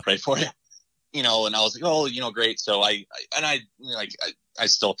say that he'll pray for you. You know, and I was like, "Oh, you know, great." So I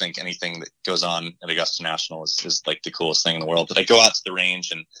still think anything that goes on at Augusta National is like the coolest thing in the world. But I go out to the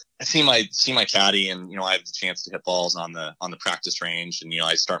range and I see my caddy, and, you know, I have the chance to hit balls on the practice range, and, you know,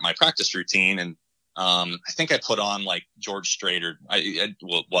 I start my practice routine, and I think I put on like George Strait, or it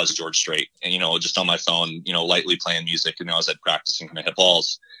was George Strait, and, you know, just on my phone, you know, lightly playing music, and, you know, I was at practice and kind of hit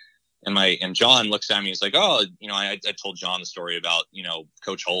balls. And John looks at me, he's like, "Oh, you know, I told John the story about, you know,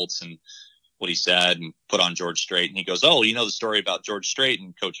 Coach Holtz and what he said, and put on George Strait." And he goes, "Oh, you know the story about George Strait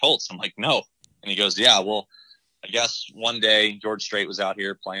and Coach Holtz?" I'm like, "No." And he goes, "Yeah, well, I guess one day George Strait was out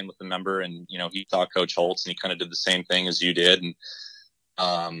here playing with a member, and, you know, he saw Coach Holtz, and he kind of did the same thing as you did.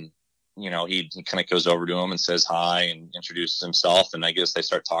 And, you know, he kind of goes over to him and says hi and introduces himself. And I guess they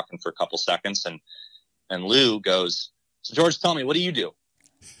start talking for a couple seconds, and Lou goes, "So George, tell me, what do you do?"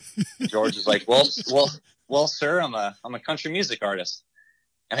 George is like, well, sir, I'm a country music artist."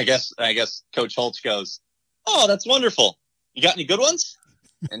 And I guess Coach Holtz goes, "Oh, that's wonderful. You got any good ones?"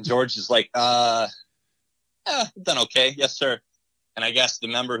 And George is like, done okay. Yes, sir. And I guess the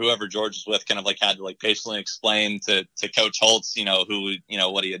member, whoever George was with, kind of like had to like patiently explain to Coach Holtz, you know,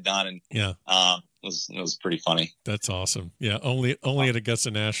 what he had done. And it was pretty funny. That's awesome. Yeah. Only at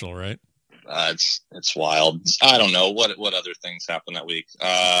Augusta National, right? It's wild. I don't know what other things happened that week.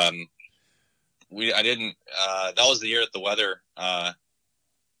 That was the year that the weather,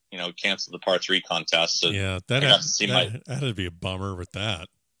 you know, canceled the par 3 contest. So yeah, that had to be a bummer with that.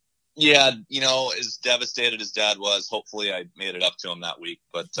 Yeah, you know, as devastated as Dad was, hopefully I made it up to him that week.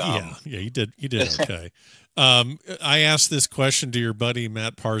 But yeah, you did okay. I asked this question to your buddy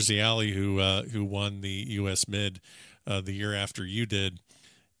Matt Parziale, who won the U.S. Mid the year after you did.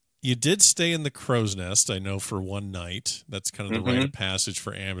 You did stay in the Crow's Nest, I know, for one night. That's kind of the rite of passage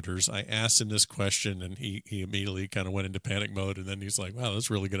for amateurs. I asked him this question, and he immediately kind of went into panic mode, and then he's like, "Wow,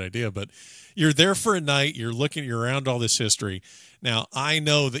 that's a really good idea." But you're there for a night. You're around all this history. Now, I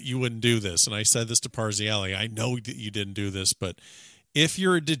know that you wouldn't do this, and I said this to Parziale. I know that you didn't do this, but if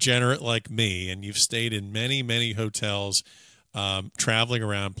you're a degenerate like me and you've stayed in many, many hotels, traveling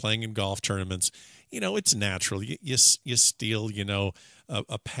around, playing in golf tournaments, you know, it's natural. You steal, you know,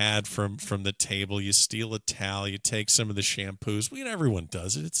 a pad from the table. You steal a towel. You take some of the shampoos. You know, everyone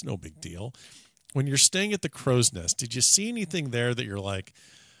does it. It's no big deal. When you're staying at the Crow's Nest, did you see anything there that you're like,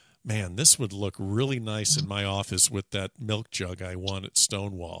 man, this would look really nice in my office with that milk jug I won at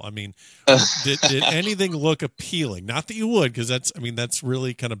Stonewall. I mean, did anything look appealing? Not that you would, because that's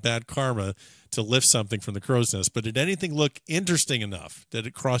really kind of bad karma to lift something from the crow's nest, but did anything look interesting enough that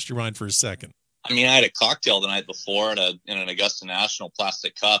it crossed your mind for a second? I mean, I had a cocktail the night before in an Augusta National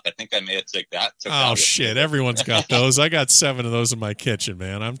plastic cup. I think I may have took that. Oh, shit. Everyone's got those. I got 7 of those in my kitchen,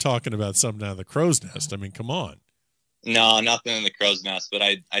 man. I'm talking about something out of the crow's nest. I mean, come on. No, nothing in the crow's nest, but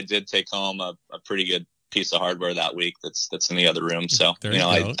I did take home a pretty good piece of hardware that week that's in the other room. So,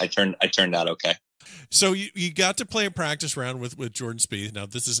 I turned out okay. So you got to play a practice round with Jordan Spieth. Now,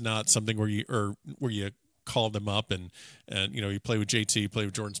 this is not something where you called him up and you play with JT, you play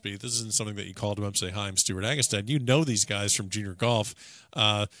with Jordan Spieth. This isn't something that you called him up and say, "Hi, I'm Stewart Hagestad." You know these guys from junior golf.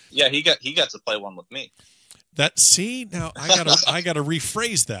 Yeah, he got to play one with me. Now I gotta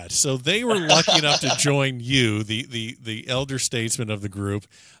rephrase that. So they were lucky enough to join you, the elder statesman of the group.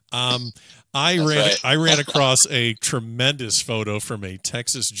 I ran across a tremendous photo from a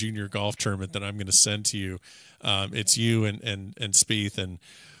Texas junior golf tournament that I'm going to send to you. It's you and Spieth, and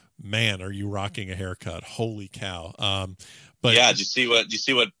man, are you rocking a haircut? Holy cow! But yeah, did you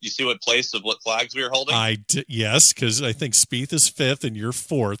see what place of what flags we were holding? Yes, because I think Spieth is 5th and you're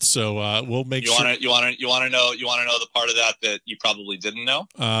 4th. So we'll make sure. You want to know the part of that you probably didn't know?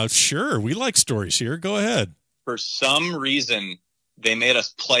 Sure. We like stories here. Go ahead. For some reason, they made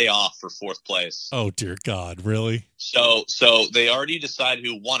us play off for 4th place. Oh dear God, really? So they already decided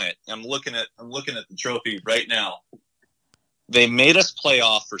who won it. I'm looking at the trophy right now. They made us play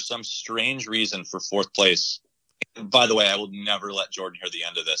off for some strange reason for 4th place. By the way, I will never let Jordan hear the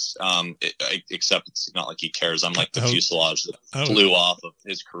end of this, except it's not like he cares. I'm like the fuselage that flew off of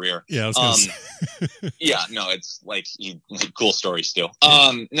his career. Yeah, I was gonna say. Yeah, no, it's like cool story still.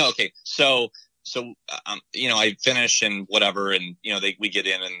 No, okay, so I finish and whatever, and we get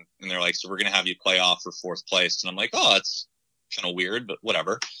in and they're like, so we're gonna have you play off for 4th place, and I'm like, oh, that's kind of weird, but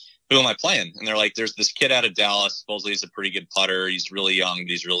whatever. Who am I playing? And they're like, there's this kid out of Dallas. Supposedly he's a pretty good putter. He's really young, but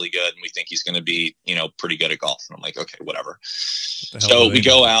he's really good. And we think he's going to be, pretty good at golf. And I'm like, okay, whatever. So we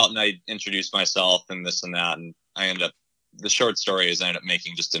go out and I introduce myself and this and that. And the short story is I ended up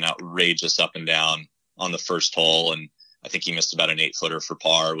making just an outrageous up and down on the first hole. And I think he missed about an 8-footer for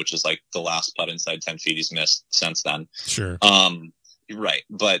par, which is like the last putt inside 10 feet he's missed since then. Sure. Right.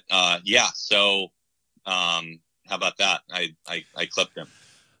 But, yeah. So, how about that? I clipped him.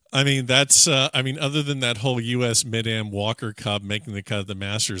 I mean, that's, other than that whole U.S. Mid-Am Walker Cup making the cut of the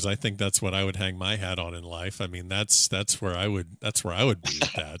Masters, I think that's what I would hang my hat on in life. I mean, that's where I would be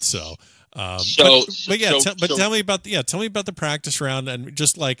with that. So, tell me about the practice round and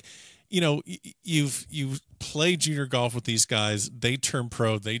just like, you've played junior golf with these guys. They turn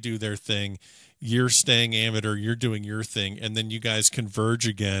pro, they do their thing. You're staying amateur, you're doing your thing. And then you guys converge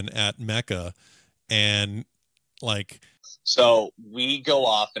again at Mecca and like, so we go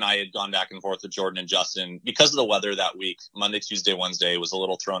off, and I had gone back and forth with Jordan and Justin because of the weather that week. Monday, Tuesday, Wednesday was a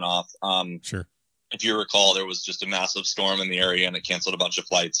little thrown off. Sure. If you recall, there was just a massive storm in the area, and it canceled a bunch of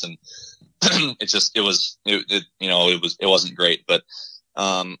flights, and it wasn't great. But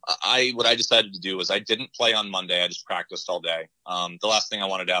what I decided to do was I didn't play on Monday. I just practiced all day. The last thing I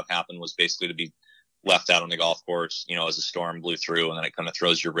wanted to have happen was basically to be left out on the golf course, as a storm blew through, and then it kind of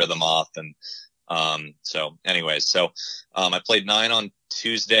throws your rhythm off. And I played 9 on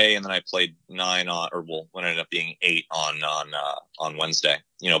Tuesday, and then I played 9 what ended up being 8 on Wednesday,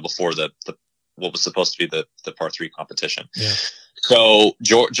 before the what was supposed to be the par 3 competition. Yeah. So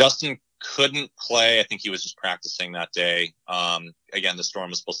Justin couldn't play. I think he was just practicing that day. Again, the storm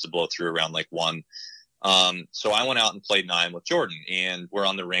was supposed to blow through around like 1. So I went out and played 9 with Jordan, and we're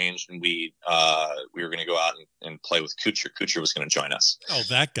on the range, and we were going to go out and play with Kuchar. Kuchar was going to join us. Oh,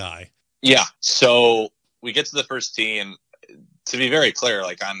 that guy. Yeah. So we get to the first tee, and to be very clear,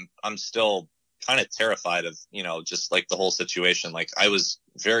 like I'm still kind of terrified of, just like the whole situation. Like I was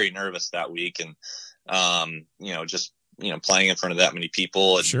very nervous that week, and, just, playing in front of that many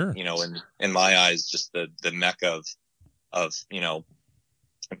people, and, sure. In my eyes, just the mecca of,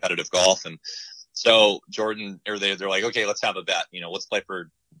 competitive golf. And so Jordan, or they're like, okay, let's have a bet, let's play for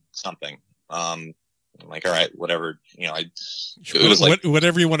something. I'm like, all right, whatever, it was like,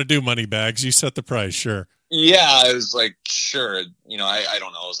 whatever you want to do, money bags, you set the price. Sure. Yeah. I was like, sure. I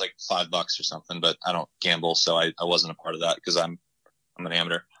don't know. It was like $5 or something, but I don't gamble. So I wasn't a part of that because I'm an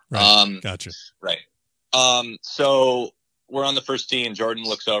amateur. Right. Gotcha. Right. So we're on the first tee, and Jordan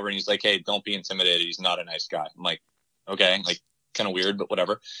looks over and he's like, hey, don't be intimidated. He's not a nice guy. I'm like, okay, like kind of weird, but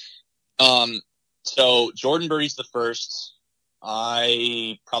whatever. So Jordan birdies the first.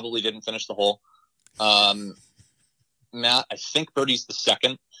 I probably didn't finish the hole. Matt, I think birdie's the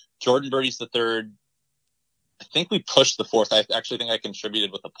second. Jordan birdies the third. I think we pushed the fourth. I actually think I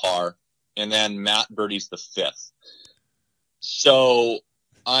contributed with a par. And then Matt birdies the fifth. So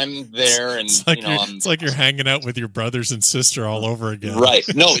I'm there, and it's like you're hanging out with your brothers and sister all over again. Right.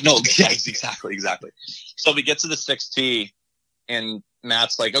 No, yeah, exactly. So we get to the sixth tee, and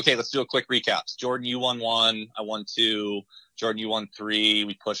Matt's like, okay, let's do a quick recap. Jordan, you won 1, I won 2. Jordan, you won 3.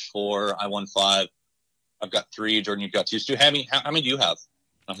 We pushed 4. I won 5. I've got 3. Jordan, you've got 2. Stu, how many do you have?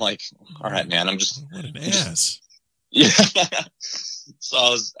 I'm like, all right, man. What an ass. Yeah. So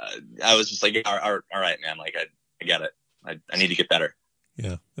I was just like, yeah, all right, man. Like, I get it. I need to get better.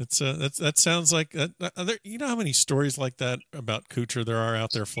 Yeah, that sounds like you know how many stories like that about Kuchar there are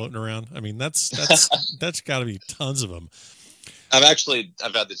out there floating around. I mean, that's got to be tons of them. I've had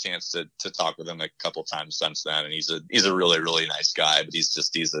the chance to talk with him a couple times since then, and he's a really, really nice guy. But he's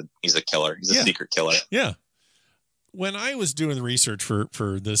a killer. He's a secret killer. Yeah. When I was doing the research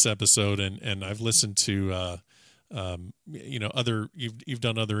for this episode, and I've listened to you've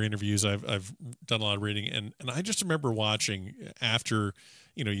done other interviews. I've done a lot of reading, and I just remember watching after,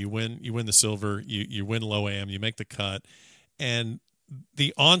 you win the silver, you win low am, you make the cut, and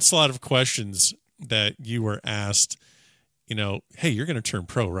the onslaught of questions that you were asked, hey, you're going to turn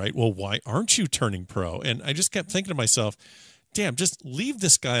pro, right? Well, why aren't you turning pro? And I just kept thinking to myself, damn, just leave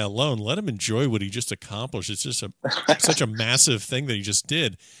this guy alone. Let him enjoy what he just accomplished. It's just such a massive thing that he just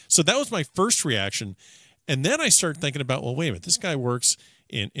did. So that was my first reaction. And then I started thinking about, well, wait a minute, this guy works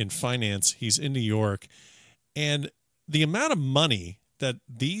in finance. He's in New York. And the amount of money that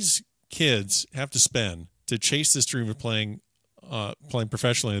these kids have to spend to chase this dream of playing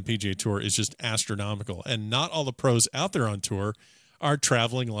professionally on the PGA Tour is just astronomical. And not all the pros out there on tour are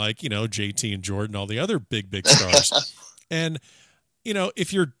traveling like, JT and Jordan, all the other big stars. And,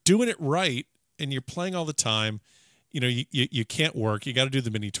 if you're doing it right and you're playing all the time, you can't work. You got to do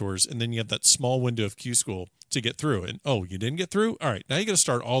the mini tours. And then you have that small window of Q school to get through. And, you didn't get through? All right, now you got to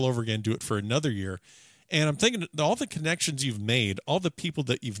start all over again, do it for another year. And I'm thinking all the connections you've made, all the people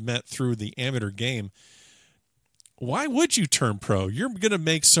that you've met through the amateur game, why would you turn pro? You're going to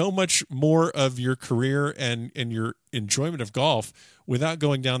make so much more of your career and your enjoyment of golf without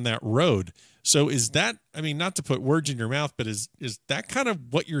going down that road. So is that, not to put words in your mouth, but is that kind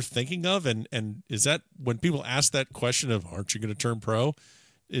of what you're thinking of? And is that when people ask that question of, aren't you going to turn pro?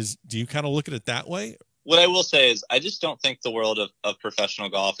 Do you kind of look at it that way? What I will say is I just don't think the world of professional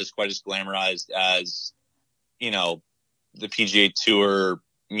golf is quite as glamorized as, the PGA Tour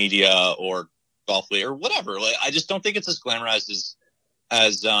media or Golf League or whatever. Like, I just don't think it's as glamorized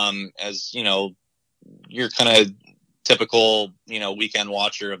as your kind of typical, weekend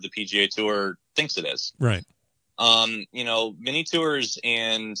watcher of the PGA Tour thinks it is. Right. Mini tours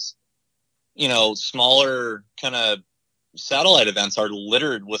and, smaller kind of satellite events are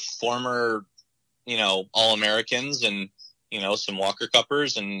littered with former, All-Americans and, some Walker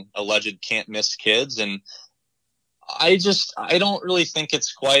Cuppers and alleged can't miss kids. And I don't really think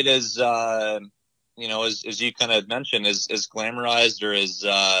it's quite as, as you kind of mentioned, as glamorized or as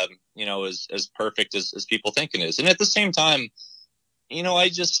perfect as people think it is. And at the same time,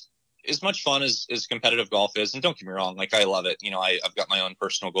 as much fun as competitive golf is, and don't get me wrong, like I love it. I've got my own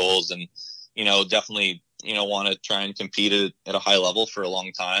personal goals and, definitely, want to try and compete at a high level for a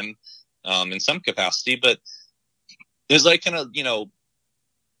long time, in some capacity. But as I kind of,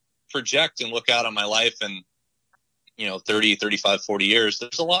 project and look out on my life and, 30, 35, 40 years,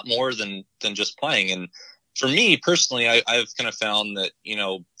 there's a lot more than just playing. And for me personally, I've kind of found that,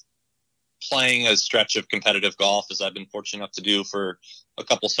 playing a stretch of competitive golf, as I've been fortunate enough to do for a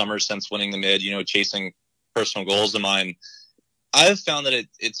couple summers since winning the mid, chasing personal goals of mine, I've found that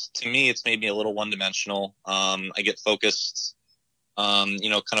it's to me, it's made me a little one-dimensional. I get focused, kind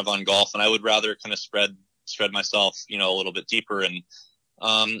of on golf, and I would rather kind of spread myself, a little bit deeper. And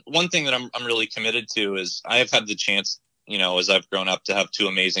one thing that I'm really committed to is I have had the chance, as I've grown up, to have two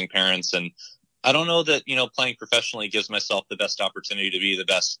amazing parents. And I don't know that, playing professionally gives myself the best opportunity to be the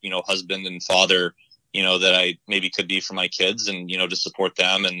best, husband and father, that I maybe could be for my kids and, to support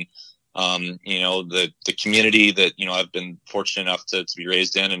them. And, the community that, I've been fortunate enough to be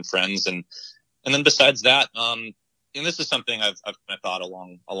raised in, and friends. And then besides that, and this is something I've kind of thought a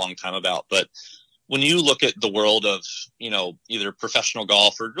long time about, but when you look at the world of, either professional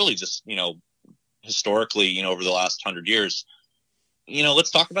golf or really just, historically, over the last 100 years,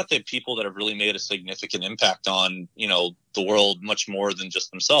 let's talk about the people that have really made a significant impact on, the world much more than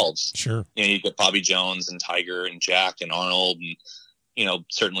just themselves. Sure. You get Bobby Jones and Tiger and Jack and Arnold, and,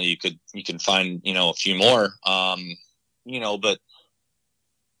 certainly you can find, a few more, but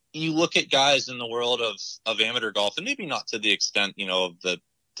you look at guys in the world of amateur golf, and maybe not to the extent, of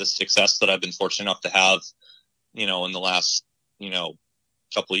the the success that I've been fortunate enough to have, in the last,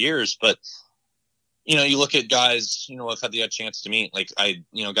 couple of years. But, you look at guys, I've had the chance to meet, like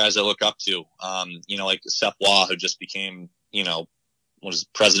guys I look up to, like Seth Waugh, who just became, was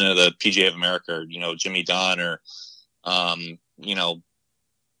president of the PGA of America, or, Jimmy Dunn, or, the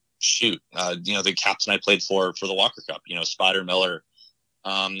captain I played for the Walker Cup, Spider Miller.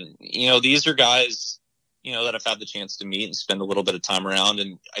 These are guys, that I've had the chance to meet and spend a little bit of time around.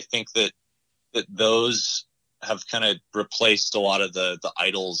 And I think that those have kind of replaced a lot of the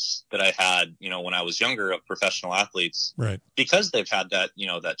idols that I had, when I was younger, of professional athletes, right? Because they've had that,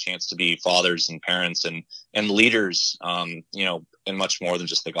 that chance to be fathers and parents and leaders, and much more than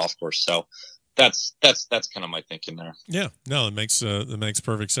just the golf course. So that's kind of my thinking there. Yeah, no, it makes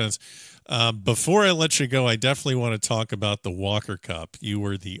perfect sense. Before I let you go, I definitely want to talk about the Walker Cup. You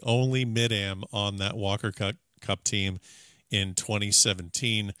were the only mid-am on that Walker Cup team in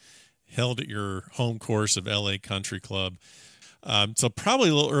 2017, held at your home course of LA Country Club. So probably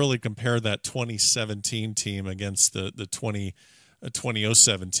a little early to compare that 2017 team against the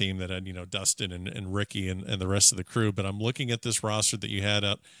 2007 team that had, Dustin and Ricky and the rest of the crew. But I'm looking at this roster that you had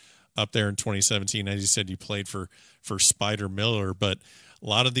up there in 2017. As you said, you played for Spider Miller, but a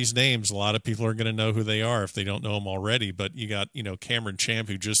lot of these names, a lot of people are going to know who they are if they don't know them already. But you got, Cameron Champ,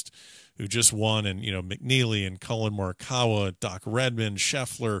 who just won, and, McNeely and Colin Morikawa, Doc Redmond,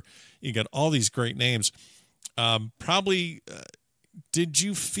 Scheffler. You got all these great names. Did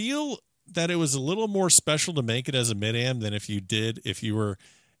you feel that it was a little more special to make it as a mid-am than if you were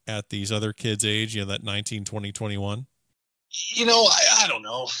at these other kids' age, that 19, 20, 21? I don't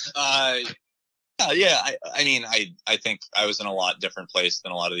know. I think I was in a lot different place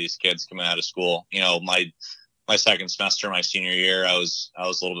than a lot of these kids coming out of school. My second semester, my senior year, I was a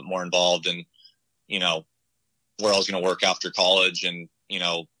little bit more involved in, where I was going to work after college, and,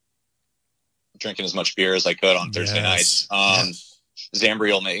 drinking as much beer as I could on Thursday nights.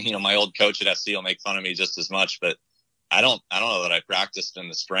 Zambri will make, my old coach at SC will make fun of me just as much, but I don't know that I practiced in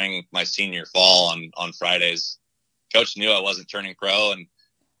the spring, my senior fall on Fridays. Coach knew I wasn't turning pro, and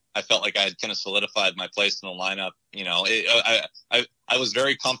I felt like I had kind of solidified my place in the lineup. I was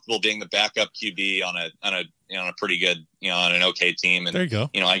very comfortable being the backup QB on a pretty good, on an okay team. And there you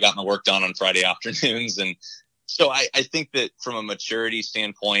go. I got my work done on Friday afternoons. And so I think that from a maturity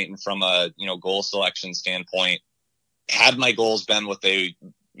standpoint and from a, goal selection standpoint, had my goals been what they,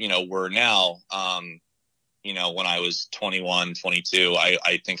 were now, when I was 21, 22,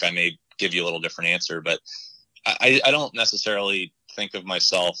 I think I may give you a little different answer, but I don't necessarily think of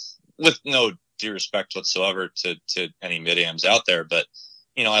myself, with no due respect whatsoever to any mid-ams out there, but,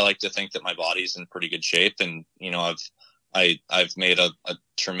 I like to think that my body's in pretty good shape, and, I've made a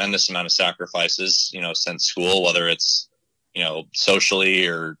tremendous amount of sacrifices, since school, whether it's, socially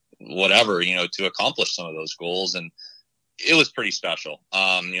or whatever, to accomplish some of those goals. And it was pretty special,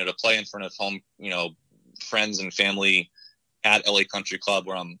 to play in front of home, friends and family at LA Country Club,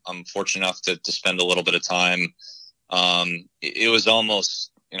 where I'm fortunate enough to spend a little bit of time. It was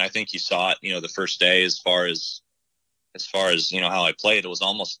almost, and I think you saw it, the first day, as far as, how I played, it was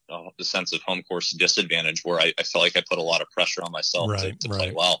almost the sense of home course disadvantage, where I felt like I put a lot of pressure on myself to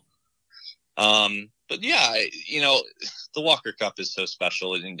play well. But yeah, the Walker Cup is so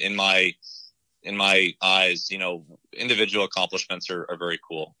special in my eyes. Individual accomplishments are very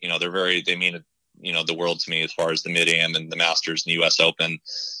cool. They mean, the world to me, as far as the mid-am and the Masters and the US Open.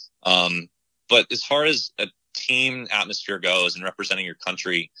 But as far as a team atmosphere goes and representing your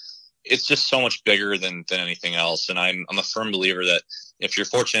country, it's just so much bigger than anything else. And I'm a firm believer that if you're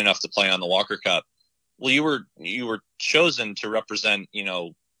fortunate enough to play on the Walker Cup, well, you were chosen to represent,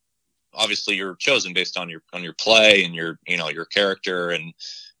 obviously you're chosen based on your play and your character and,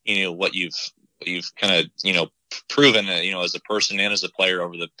 what you've kind of, proven, as a person and as a player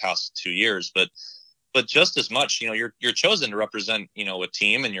over the past 2 years. But just as much, you're chosen to represent, a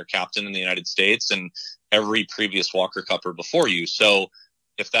team, and you're captain in the United States and every previous Walker Cupper before you. So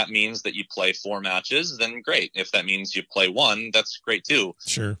if that means that you play 4 matches, then great. If that means you play 1, that's great too.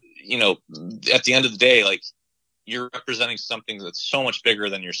 Sure. At the end of the day, like, you're representing something that's so much bigger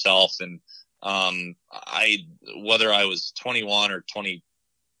than yourself. And whether I was 21 or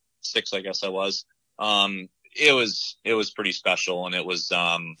 26, I guess I was, it was pretty special. And it was,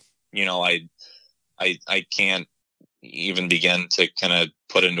 I can't even begin to kind of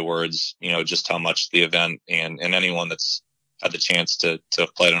put into words, just how much the event and anyone that's had the chance to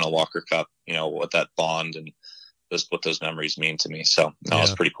have played in a Walker Cup, what that bond and what those memories mean to me. So that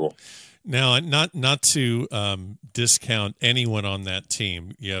was pretty cool. Now, not to discount anyone on that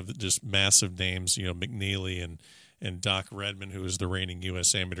team. You have just massive names, McNeely and Doc Redman, who is the reigning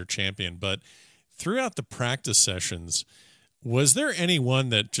U.S. Amateur champion. But throughout the practice sessions, was there anyone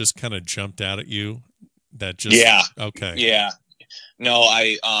that just kind of jumped out at you? That just okay. Yeah. No,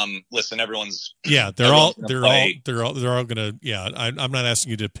 listen, everyone's they're all gonna I'm not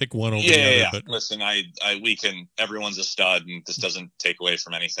asking you to pick one over the other, but listen, everyone's a stud, and this doesn't take away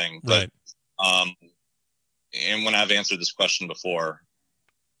from anything. Right. But and when I've answered this question before,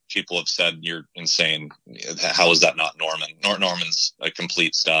 people have said you're insane. How is that not Norman? Norman's a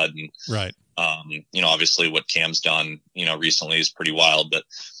complete stud, and right. Obviously what Cam's done, recently is pretty wild. But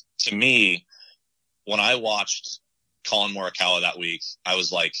to me, when I watched Colin Morikawa that week, I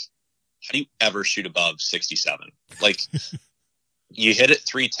was like, how do you ever shoot above 67? Like, you hit it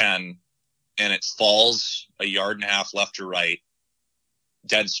 310 and it falls a yard and a half left or right,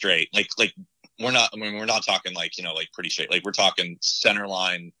 dead straight. Like we're not talking like pretty straight. Like, we're talking center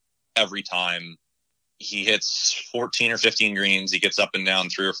line every time. He hits 14 or 15 greens. He gets up and down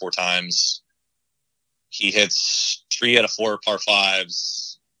 3 or 4 times. He hits 3 out of 4 par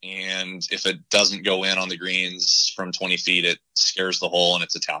fives. And if it doesn't go in on the greens from 20 feet, it scares the hole and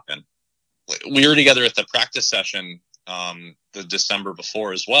it's a tap in. We were together at the practice session the December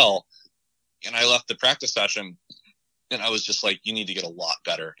before as well. And I left the practice session and I was just like, you need to get a lot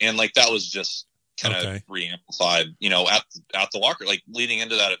better. And like, that was just kind of re-amplified, at the Walker, like leading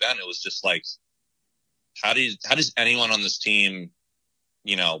into that event. It was just like, how does anyone on this team,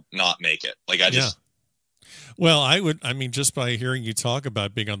 not make it? Like, Well, just by hearing you talk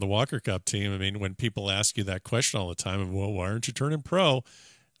about being on the Walker Cup team, when people ask you that question all the time, well, why aren't you turning pro?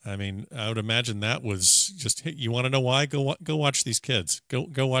 I would imagine that was just, hey, you want to know why? Go watch these kids.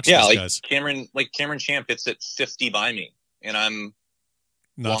 Go watch these guys. Cameron Champ hits at 50 by me, and I'm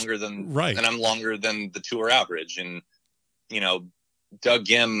longer than the tour average. And, Doug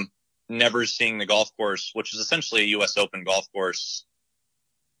Gim, never seeing the golf course, which is essentially a U.S. Open golf course,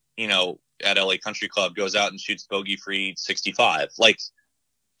 at LA Country Club, goes out and shoots bogey free 65. Like,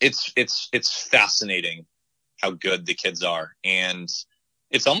 it's fascinating how good the kids are. And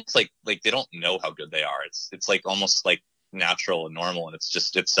it's almost like they don't know how good they are. It's like almost like natural and normal. And it's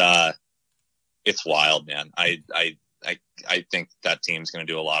wild, man. I think that team's going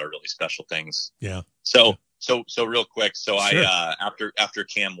to do a lot of really special things. Yeah. So real quick. So sure. After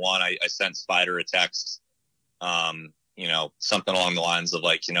Cam won, I sent Spider a text, something along the lines of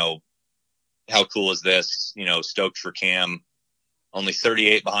like, how cool is this? Stoked for Cam, only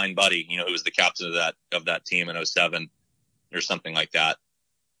 38 behind Buddy, who was the captain of that team in 07 or something like that.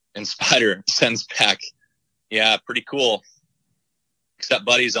 And Spider sends back, yeah, pretty cool. Except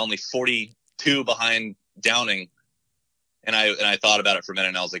Buddy's only 42 behind Downing. And I thought about it for a minute,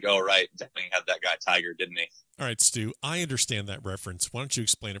 and I was like, oh, right, Downing had that guy Tiger, didn't he? All right, Stu, I understand that reference. Why don't you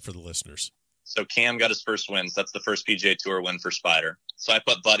explain it for the listeners? So Cam got his first win. So that's the first PGA Tour win for Spider. So I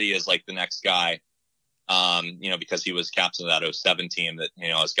put Buddy as like the next guy, because he was captain of that 07 team that,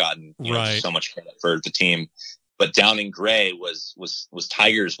 has gotten so much credit for the team. But Downing Gray was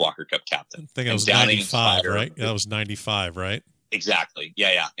Tiger's Walker Cup captain. I think it was 95, right? That was 95, right? Exactly.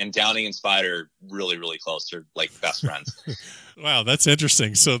 Yeah. And Downing and Spider really, really close. They're like best friends. Wow, that's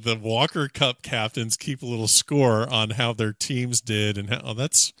interesting. So the Walker Cup captains keep a little score on how their teams did, and how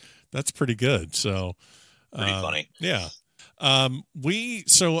that's pretty good. So pretty funny. Yeah.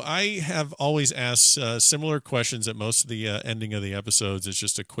 So I have always asked similar questions at most of the ending of the episodes. It's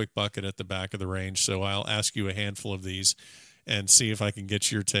just a quick bucket at the back of the range. So I'll ask you a handful of these and see if I can get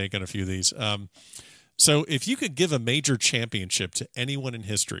your take on a few of these. So if you could give a major championship to anyone in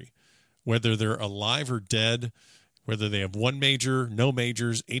history, whether they're alive or dead, whether they have one major, no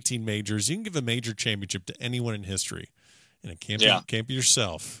majors, 18 majors, you can give a major championship to anyone in history, and it can't be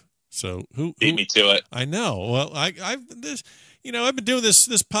yourself. So who beat me to it? I know. Well, I've been doing this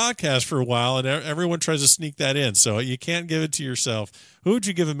podcast for a while, and everyone tries to sneak that in. So you can't give it to yourself. Who would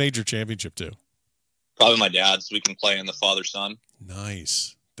you give a major championship to? Probably my dad, so we can play in the father-son.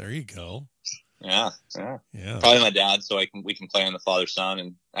 Nice. There you go. Yeah. Probably my dad, so we can play in the father-son,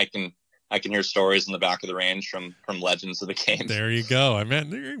 and I can hear stories in the back of the range from legends of the game. There you go.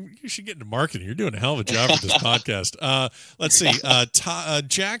 You should get into marketing. You're doing a hell of a job with this podcast. Let's see.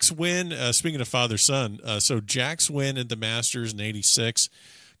 Jack's win, speaking of father-son, so Jack's win at the Masters in 86,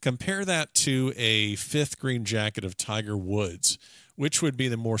 compare that to a fifth green jacket of Tiger Woods. Which would be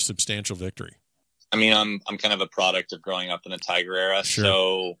the more substantial victory? I'm kind of a product of growing up in the Tiger era.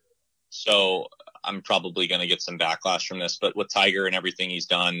 Sure. So I'm probably going to get some backlash from this, but with Tiger and everything he's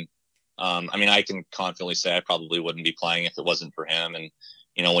done, I can confidently say I probably wouldn't be playing if it wasn't for him and,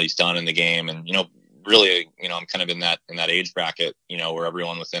 what he's done in the game. And, really, I'm kind of in that age bracket, where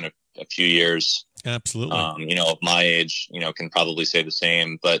everyone within a few years. Absolutely. You know, of my age, you know, can probably say the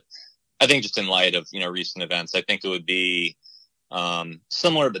same. But I think just in light of, you know, recent events, I think it would be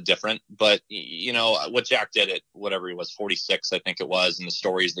similar but different. But, you know, what Jack did at whatever he was, 46, I think it was, and the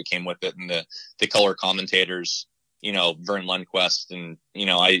stories that came with it, and the color commentators, you know, Vern Lundquist, and, you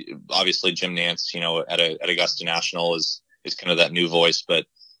know, obviously Jim Nantz, you know, at Augusta National is kind of that new voice. But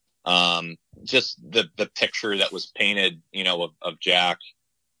just the picture that was painted, you know, of Jack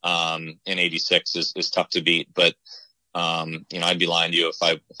in 86 is tough to beat. But you know, I'd be lying to you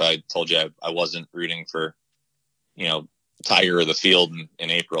if I told you I wasn't rooting for, you know, Tiger of the field in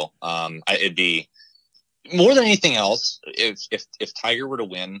April. It'd be more than anything else, if Tiger were to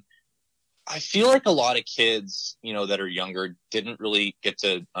win, I feel like a lot of kids, you know, that are younger didn't really get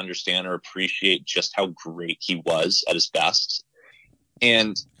to understand or appreciate just how great he was at his best.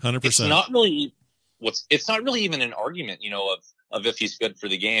 And 100%. It's not really even an argument, you know, of if he's good for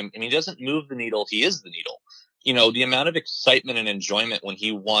the game. I mean, he doesn't move the needle. He is the needle. You know, the amount of excitement and enjoyment when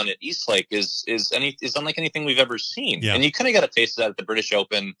he won at Eastlake is unlike anything we've ever seen. Yeah. And you kind of got a taste of that at the British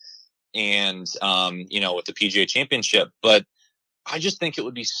Open and, you know, with the PGA Championship. But I just think it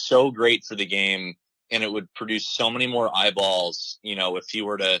would be so great for the game, and it would produce so many more eyeballs, you know, if he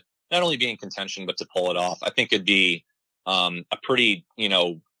were to not only be in contention, but to pull it off. I think it'd be a pretty, you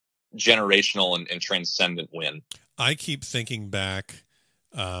know, generational and transcendent win. I keep thinking back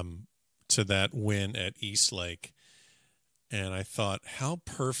to that win at Eastlake, and I thought, how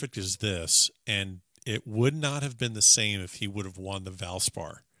perfect is this? And it would not have been the same if he would have won the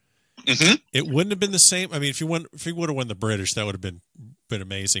Valspar. Mm-hmm. It wouldn't have been the same. I mean, if he would have won the British, that would have been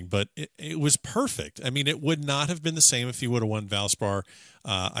amazing. But it was perfect. I mean, it would not have been the same if he would have won Valspar.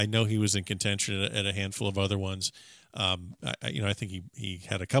 I know he was in contention at a handful of other ones. I think he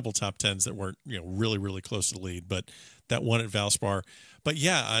had a couple top tens that weren't, you know, really, really close to the lead, but that one at Valspar. But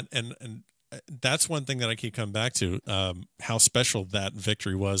yeah, and that's one thing that I keep coming back to, how special that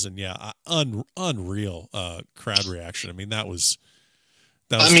victory was. And yeah, unreal crowd reaction. I mean, that was.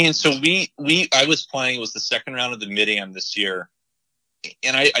 I mean, so I was playing, it was the second round of the Mid-Am this year,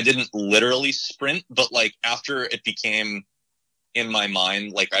 and I didn't literally sprint, but like after it became in my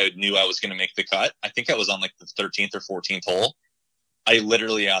mind, like I knew I was going to make the cut. I think I was on like the 13th or 14th hole. I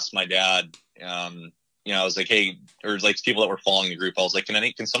literally asked my dad, you know, I was like, hey, or like people that were following the group, I was like,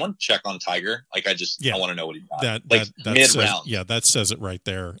 can someone check on Tiger? Like, I want to know what he got. That mid-round. Yeah, that says it right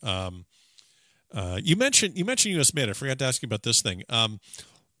there. You mentioned US Mid. I forgot to ask you about this thing.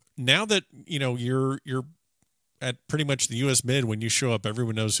 Now that, you know, you're at pretty much the US Mid, when you show up,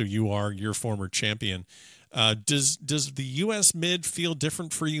 everyone knows who you are. You're former champion. Does the US Mid feel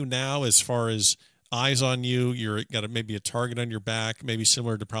different for you now, as far as eyes on you? You're got maybe a target on your back, maybe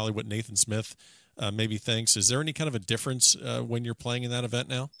similar to probably what Nathan Smith maybe thinks. Is there any kind of a difference when you're playing in that event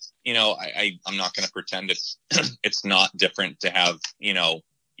now? You know, I'm not going to pretend it's not different to have, you know,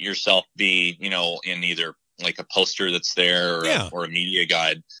 yourself be, you know, in either like a poster that's there or a media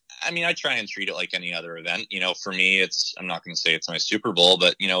guide. I mean, I try and treat it like any other event. You know, for me, I'm not going to say it's my Super Bowl,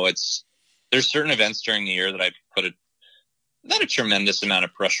 but, you know, there's certain events during the year that I put not a tremendous amount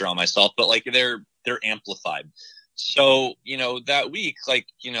of pressure on myself, but like they're amplified. So, you know, that week, like,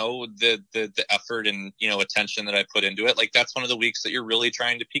 you know, the effort and, you know, attention that I put into it, like that's one of the weeks that you're really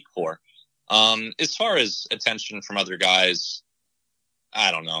trying to peak for. As far as attention from other guys, I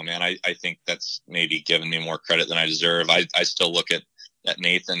don't know, man. I think that's maybe giving me more credit than I deserve. I still look at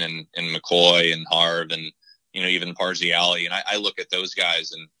Nathan and McCoy and Harv and, you know, even Parziale, and I look at those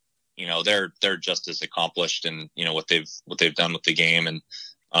guys, and, you know, they're just as accomplished in, you know, what they've done with the game. And,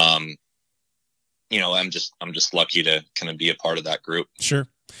 you know, I'm just lucky to kind of be a part of that group. Sure.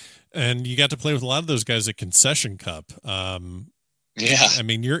 And you got to play with a lot of those guys at Concession Cup. Yeah. I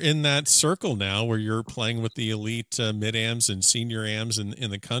mean, you're in that circle now where you're playing with the elite mid-ams and senior ams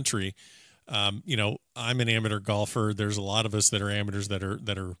in the country. You know, I'm an amateur golfer. There's a lot of us that are amateurs that are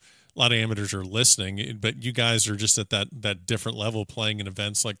a lot of amateurs are listening, but you guys are just at that different level, playing in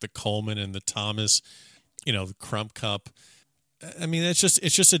events like the Coleman and the Thomas, you know, the Crump Cup. I mean, it's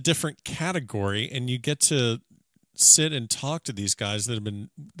just a different category, and you get to sit and talk to these guys that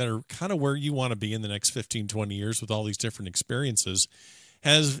are kind of where you want to be in the next 15, 20 years with all these different experiences.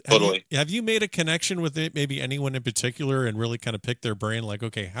 Totally. Have you made a connection with it, maybe anyone in particular, and really kind of pick their brain? Like,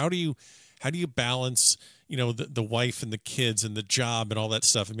 okay, how do you balance, you know, the wife and the kids and the job and all that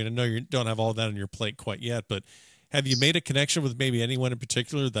stuff? I mean, I know you don't have all that on your plate quite yet, but have you made a connection with maybe anyone in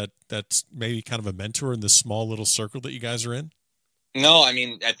particular that's maybe kind of a mentor in this small little circle that you guys are in? No, I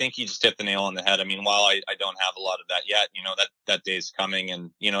mean, I think you just hit the nail on the head. I mean, while I don't have a lot of that yet, you know, that day's coming,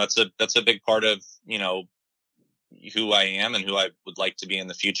 and, you know, that's a big part of, you know, who I am and who I would like to be in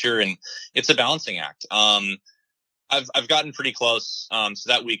the future. And it's a balancing act. I've gotten pretty close. So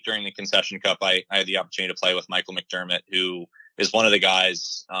that week during the Concession Cup, I had the opportunity to play with Michael McDermott, who is one of the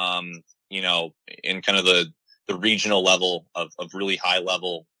guys, you know, in kind of the regional level of really high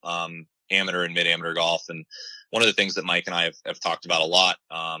level, amateur and mid-amateur golf. And one of the things that Mike and I have talked about a lot,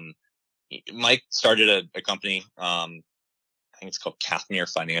 Mike started a company, I think it's called Cathmere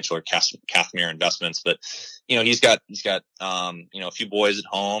Financial or Cathmere Investments, but you know, he's got, you know, a few boys at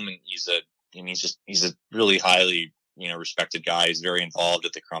home, and he's a really highly, you know, respected guy. He's very involved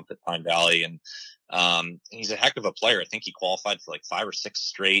at the Crump at Pine Valley, and he's a heck of a player. I think he qualified for like 5 or 6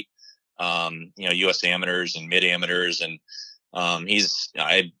 straight, you know, US amateurs and mid amateurs. And, as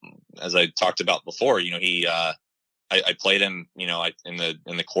I talked about before, you know, I played him, you know, in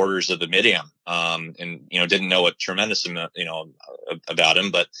the quarters of the mid-am, and, you know, didn't know a tremendous amount, you know, about him,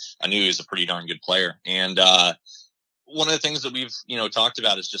 but I knew he was a pretty darn good player. And, one of the things that we've, you know, talked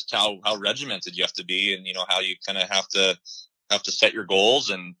about is just how regimented you have to be, and, you know, how you kind of have to set your goals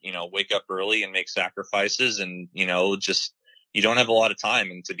and, you know, wake up early and make sacrifices, and, you know, just, you don't have a lot of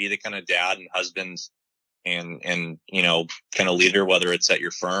time. And to be the kind of dad and husband and, you know, kind of leader, whether it's at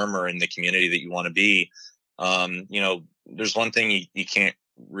your firm or in the community that you want to be, you know, there's one thing you can't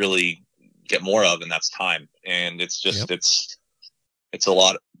really get more of, and that's time. And it's just, it's a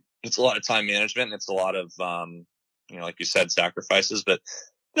lot of time management, and it's a lot of, you know, like you said, sacrifices. But,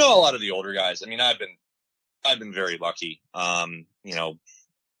 you know, a lot of the older guys, I mean, I've been very lucky, you know,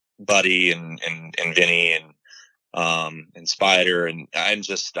 Buddy and Vinny and Spider. And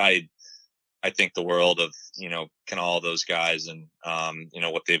I think the world of, you know, kind of all those guys, and, you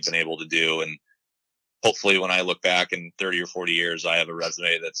know, what they've been able to do. And hopefully when I look back in 30 or 40 years, I have a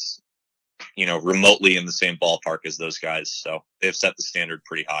resume that's, you know, remotely in the same ballpark as those guys. So they've set the standard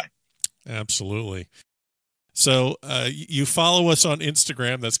pretty high. Absolutely. So you follow us on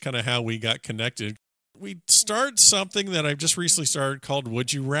Instagram. That's kind of how we got connected. We started something that I've just recently started called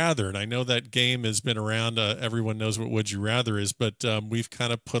Would You Rather. And I know that game has been around. Everyone knows what Would You Rather is, but we've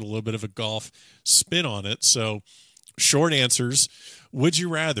kind of put a little bit of a golf spin on it. So short answers. Would you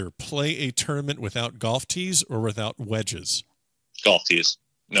rather play a tournament without golf tees or without wedges? Golf tees.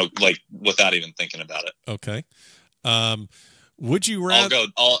 No, like without even thinking about it. Okay. Would you rather?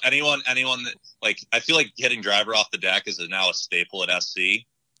 Anyone that, like, I feel like hitting driver off the deck is now a staple at SC.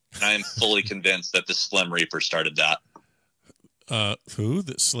 And I am fully convinced that the Slim Reaper started that. Who?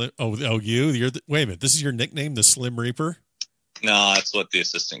 The Slim? Oh, you? Wait a minute. This is your nickname, the Slim Reaper? No, that's what the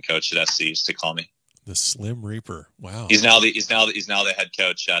assistant coach at SC used to call me. The Slim Reaper. Wow. He's now the head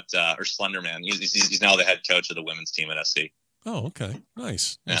coach at or Slenderman. He's now the head coach of the women's team at SC. Oh, okay.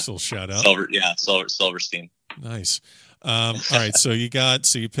 Nice. Nice little shout out. Silverstein. Nice. All right. So you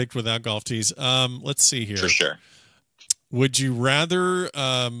picked without golf tees. Let's see here. For sure. Would you rather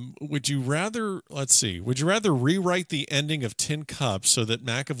rewrite the ending of Tin Cup so that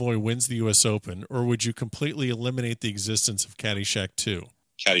McAvoy wins the US Open, or would you completely eliminate the existence of Caddyshack 2?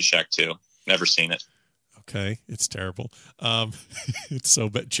 Caddyshack 2. Never seen it. Okay. It's terrible. It's so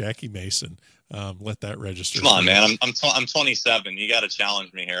bad. Jackie Mason. Let that register. Come on, man. I'm 27. You got to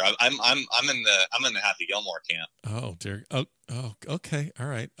challenge me here. I'm in the Happy Gilmore camp. Oh dear. Oh, okay. All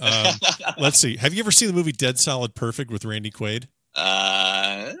right. Let's see. Have you ever seen the movie Dead Solid Perfect with Randy Quaid?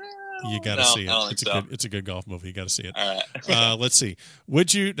 You got to see it. It's a good golf movie. You got to see it. All right. Let's see.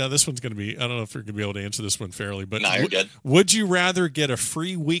 Would you? Now this one's going to be. I don't know if you're going to be able to answer this one fairly, but no, you're good. Would you rather get a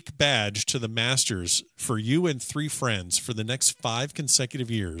free week badge to the Masters for you and 3 friends for the next 5 consecutive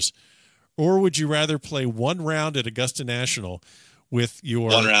years? Or would you rather play 1 round at Augusta National with your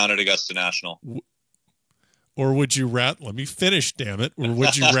 1 round at Augusta National? Or would you rather? Let me finish, damn it. Or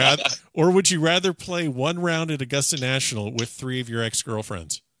would you rather? Or would you rather play 1 round at Augusta National with 3 of your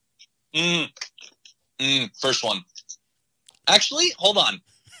ex-girlfriends? First one. Actually, hold on.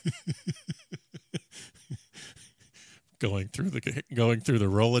 Going through the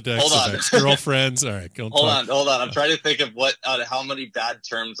Rolodex of ex-girlfriends. All right, hold on. I'm trying to think of how many bad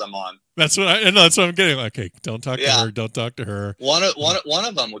terms I'm on. That's what I'm getting. Okay, don't talk to her. Don't talk to her. One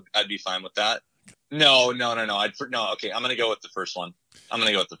of them I'd be fine with that. No. Okay, I'm gonna go with the first one.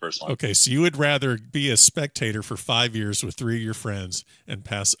 Okay, so you would rather be a spectator for 5 years with 3 of your friends and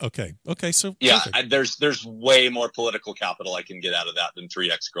pass. Okay, so yeah, there's way more political capital I can get out of that than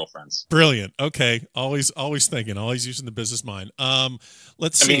 3 ex-girlfriends. Brilliant. Okay, always thinking, always using the business mind.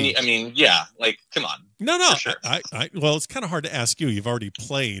 Let's see. I mean, yeah, like, come on. No. Sure. Well, it's kind of hard to ask you. You've already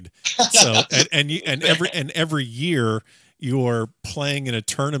played, so and every year, you're playing in a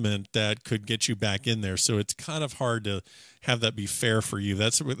tournament that could get you back in there. So it's kind of hard to have that be fair for you.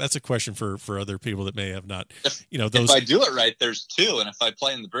 That's a question for other people that may have not, If I do it right, there's 2. And if I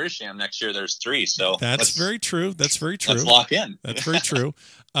play in the British Am next year, there's 3. So that's very true. That's very true. Let's lock in. That's very true.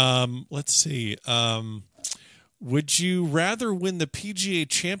 Let's see. Would you rather win the PGA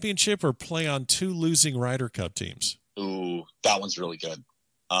Championship or play on 2 losing Ryder Cup teams? Ooh, that one's really good.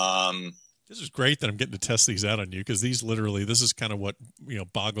 This is great that I'm getting to test these out on you, because this is kind of what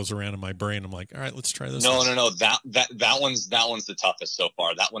boggles around in my brain. I'm like, all right, let's try this. No. That one's the toughest so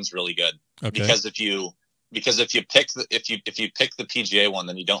far. That one's really good. Okay. Because if you pick the PGA one,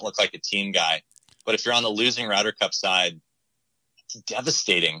 then you don't look like a team guy. But if you're on the losing Ryder Cup side, it's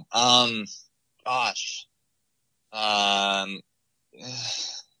devastating. Gosh.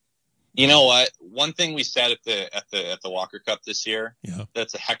 You know what? One thing we said at the Walker Cup this year,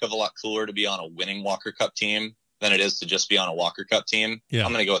 that's a heck of a lot cooler to be on a winning Walker Cup team than it is to just be on a Walker Cup team. Yeah.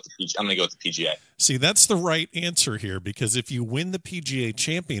 I'm going to go with the PGA. See, that's the right answer here, because if you win the PGA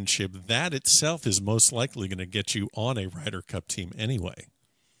Championship, that itself is most likely going to get you on a Ryder Cup team anyway.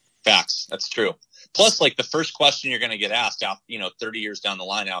 Facts. That's true. Plus, like, the first question you're going to get asked, 30 years down the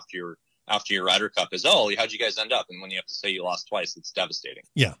line after your Ryder Cup is, oh, how'd you guys end up? And when you have to say you lost twice, it's devastating.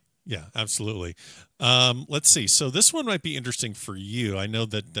 Yeah. Yeah, absolutely. Let's see. So this one might be interesting for you. I know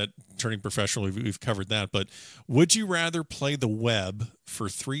that turning professional, we've covered that, but would you rather play the web for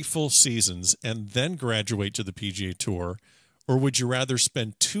 3 full seasons and then graduate to the PGA Tour, or would you rather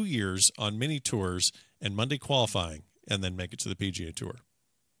spend 2 years on mini tours and Monday qualifying and then make it to the PGA Tour?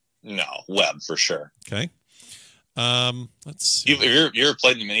 No, web for sure. Okay. Let's see. You ever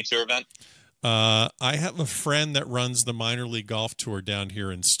played in a mini tour event? I have a friend that runs the minor league golf tour down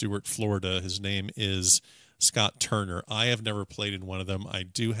here in Stewart, Florida. His name is Scott Turner. I have never played in one of them. I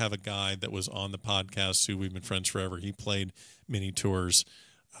do have a guy that was on the podcast who we've been friends forever. He played mini tours.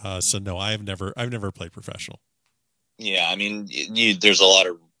 So no, I've never played professional. Yeah. I mean, there's a lot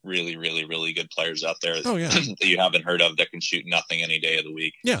of really, really, really good players out there that you haven't heard of that can shoot nothing any day of the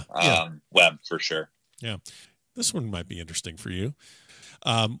week. Yeah. Web for sure. Yeah. This one might be interesting for you.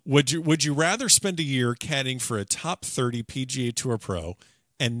 Would you rather spend a year caddying for a top 30 PGA Tour pro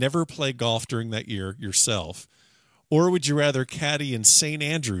and never play golf during that year yourself, or would you rather caddy in St.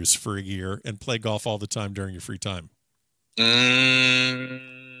 Andrews for a year and play golf all the time during your free time?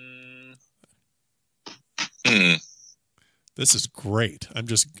 This is great. I'm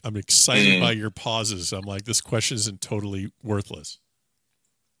excited by your pauses. I'm like, this question isn't totally worthless.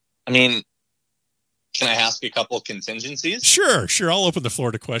 I mean, can I ask a couple of contingencies? Sure. I'll open the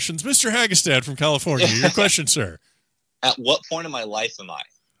floor to questions. Mr. Hagestad from California, your question, sir. At what point in my life am I?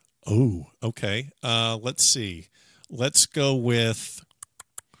 Oh, okay. Let's see. Let's go with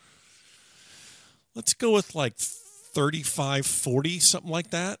like 35, 40, something like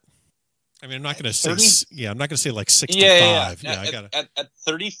that. I mean, I'm not going to say, I'm not going to say like 65. Yeah. At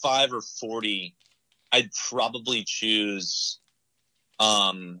 35 or 40, I'd probably choose,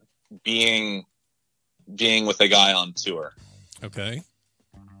 being with a guy on tour. Okay.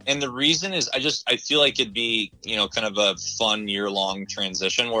 And the reason is I feel like it'd be, kind of a fun year-long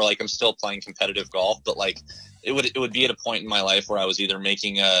transition where, like, I'm still playing competitive golf, but, like, it would be at a point in my life where I was either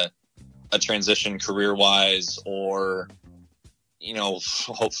making a transition career-wise, or,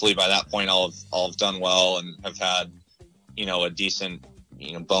 hopefully by that point I'll have done well and have had, a decent,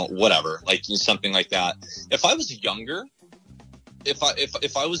 whatever, like something like that. If I was younger,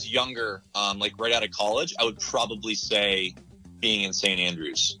 like right out of college, I would probably say being in St.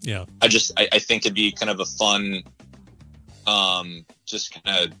 Andrews. Yeah. I think it'd be kind of a fun, just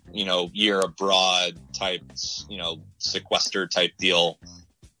kind of, year abroad type, sequester type deal.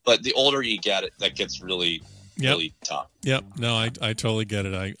 But the older you get, that gets really, really tough. Yep. No, I totally get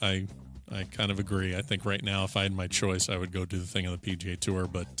it. I kind of agree. I think right now, if I had my choice, I would go do the thing on the PGA Tour,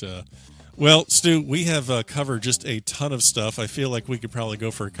 but, well, Stu, we have covered just a ton of stuff. I feel like we could probably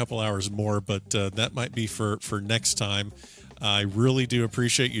go for a couple hours more, but that might be for next time. I really do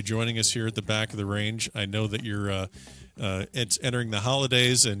appreciate you joining us here at the back of the range. I know that you're it's entering the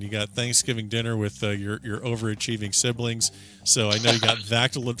holidays, and you got Thanksgiving dinner with your overachieving siblings. So I know you got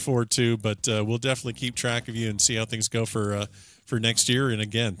that to look forward to, but we'll definitely keep track of you and see how things go for next year. And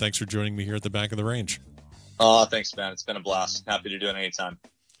again, thanks for joining me here at the back of the range. Oh, thanks, man. It's been a blast. Happy to do it anytime.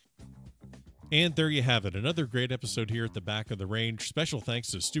 And there you have it, another great episode here at the back of the range. Special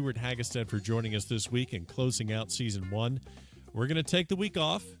thanks to Stewart Hagestad for joining us this week and closing out Season 1. We're going to take the week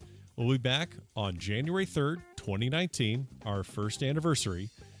off. We'll be back on January 3rd, 2019, our first anniversary,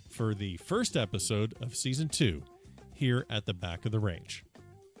 for the first episode of Season 2 here at the back of the range.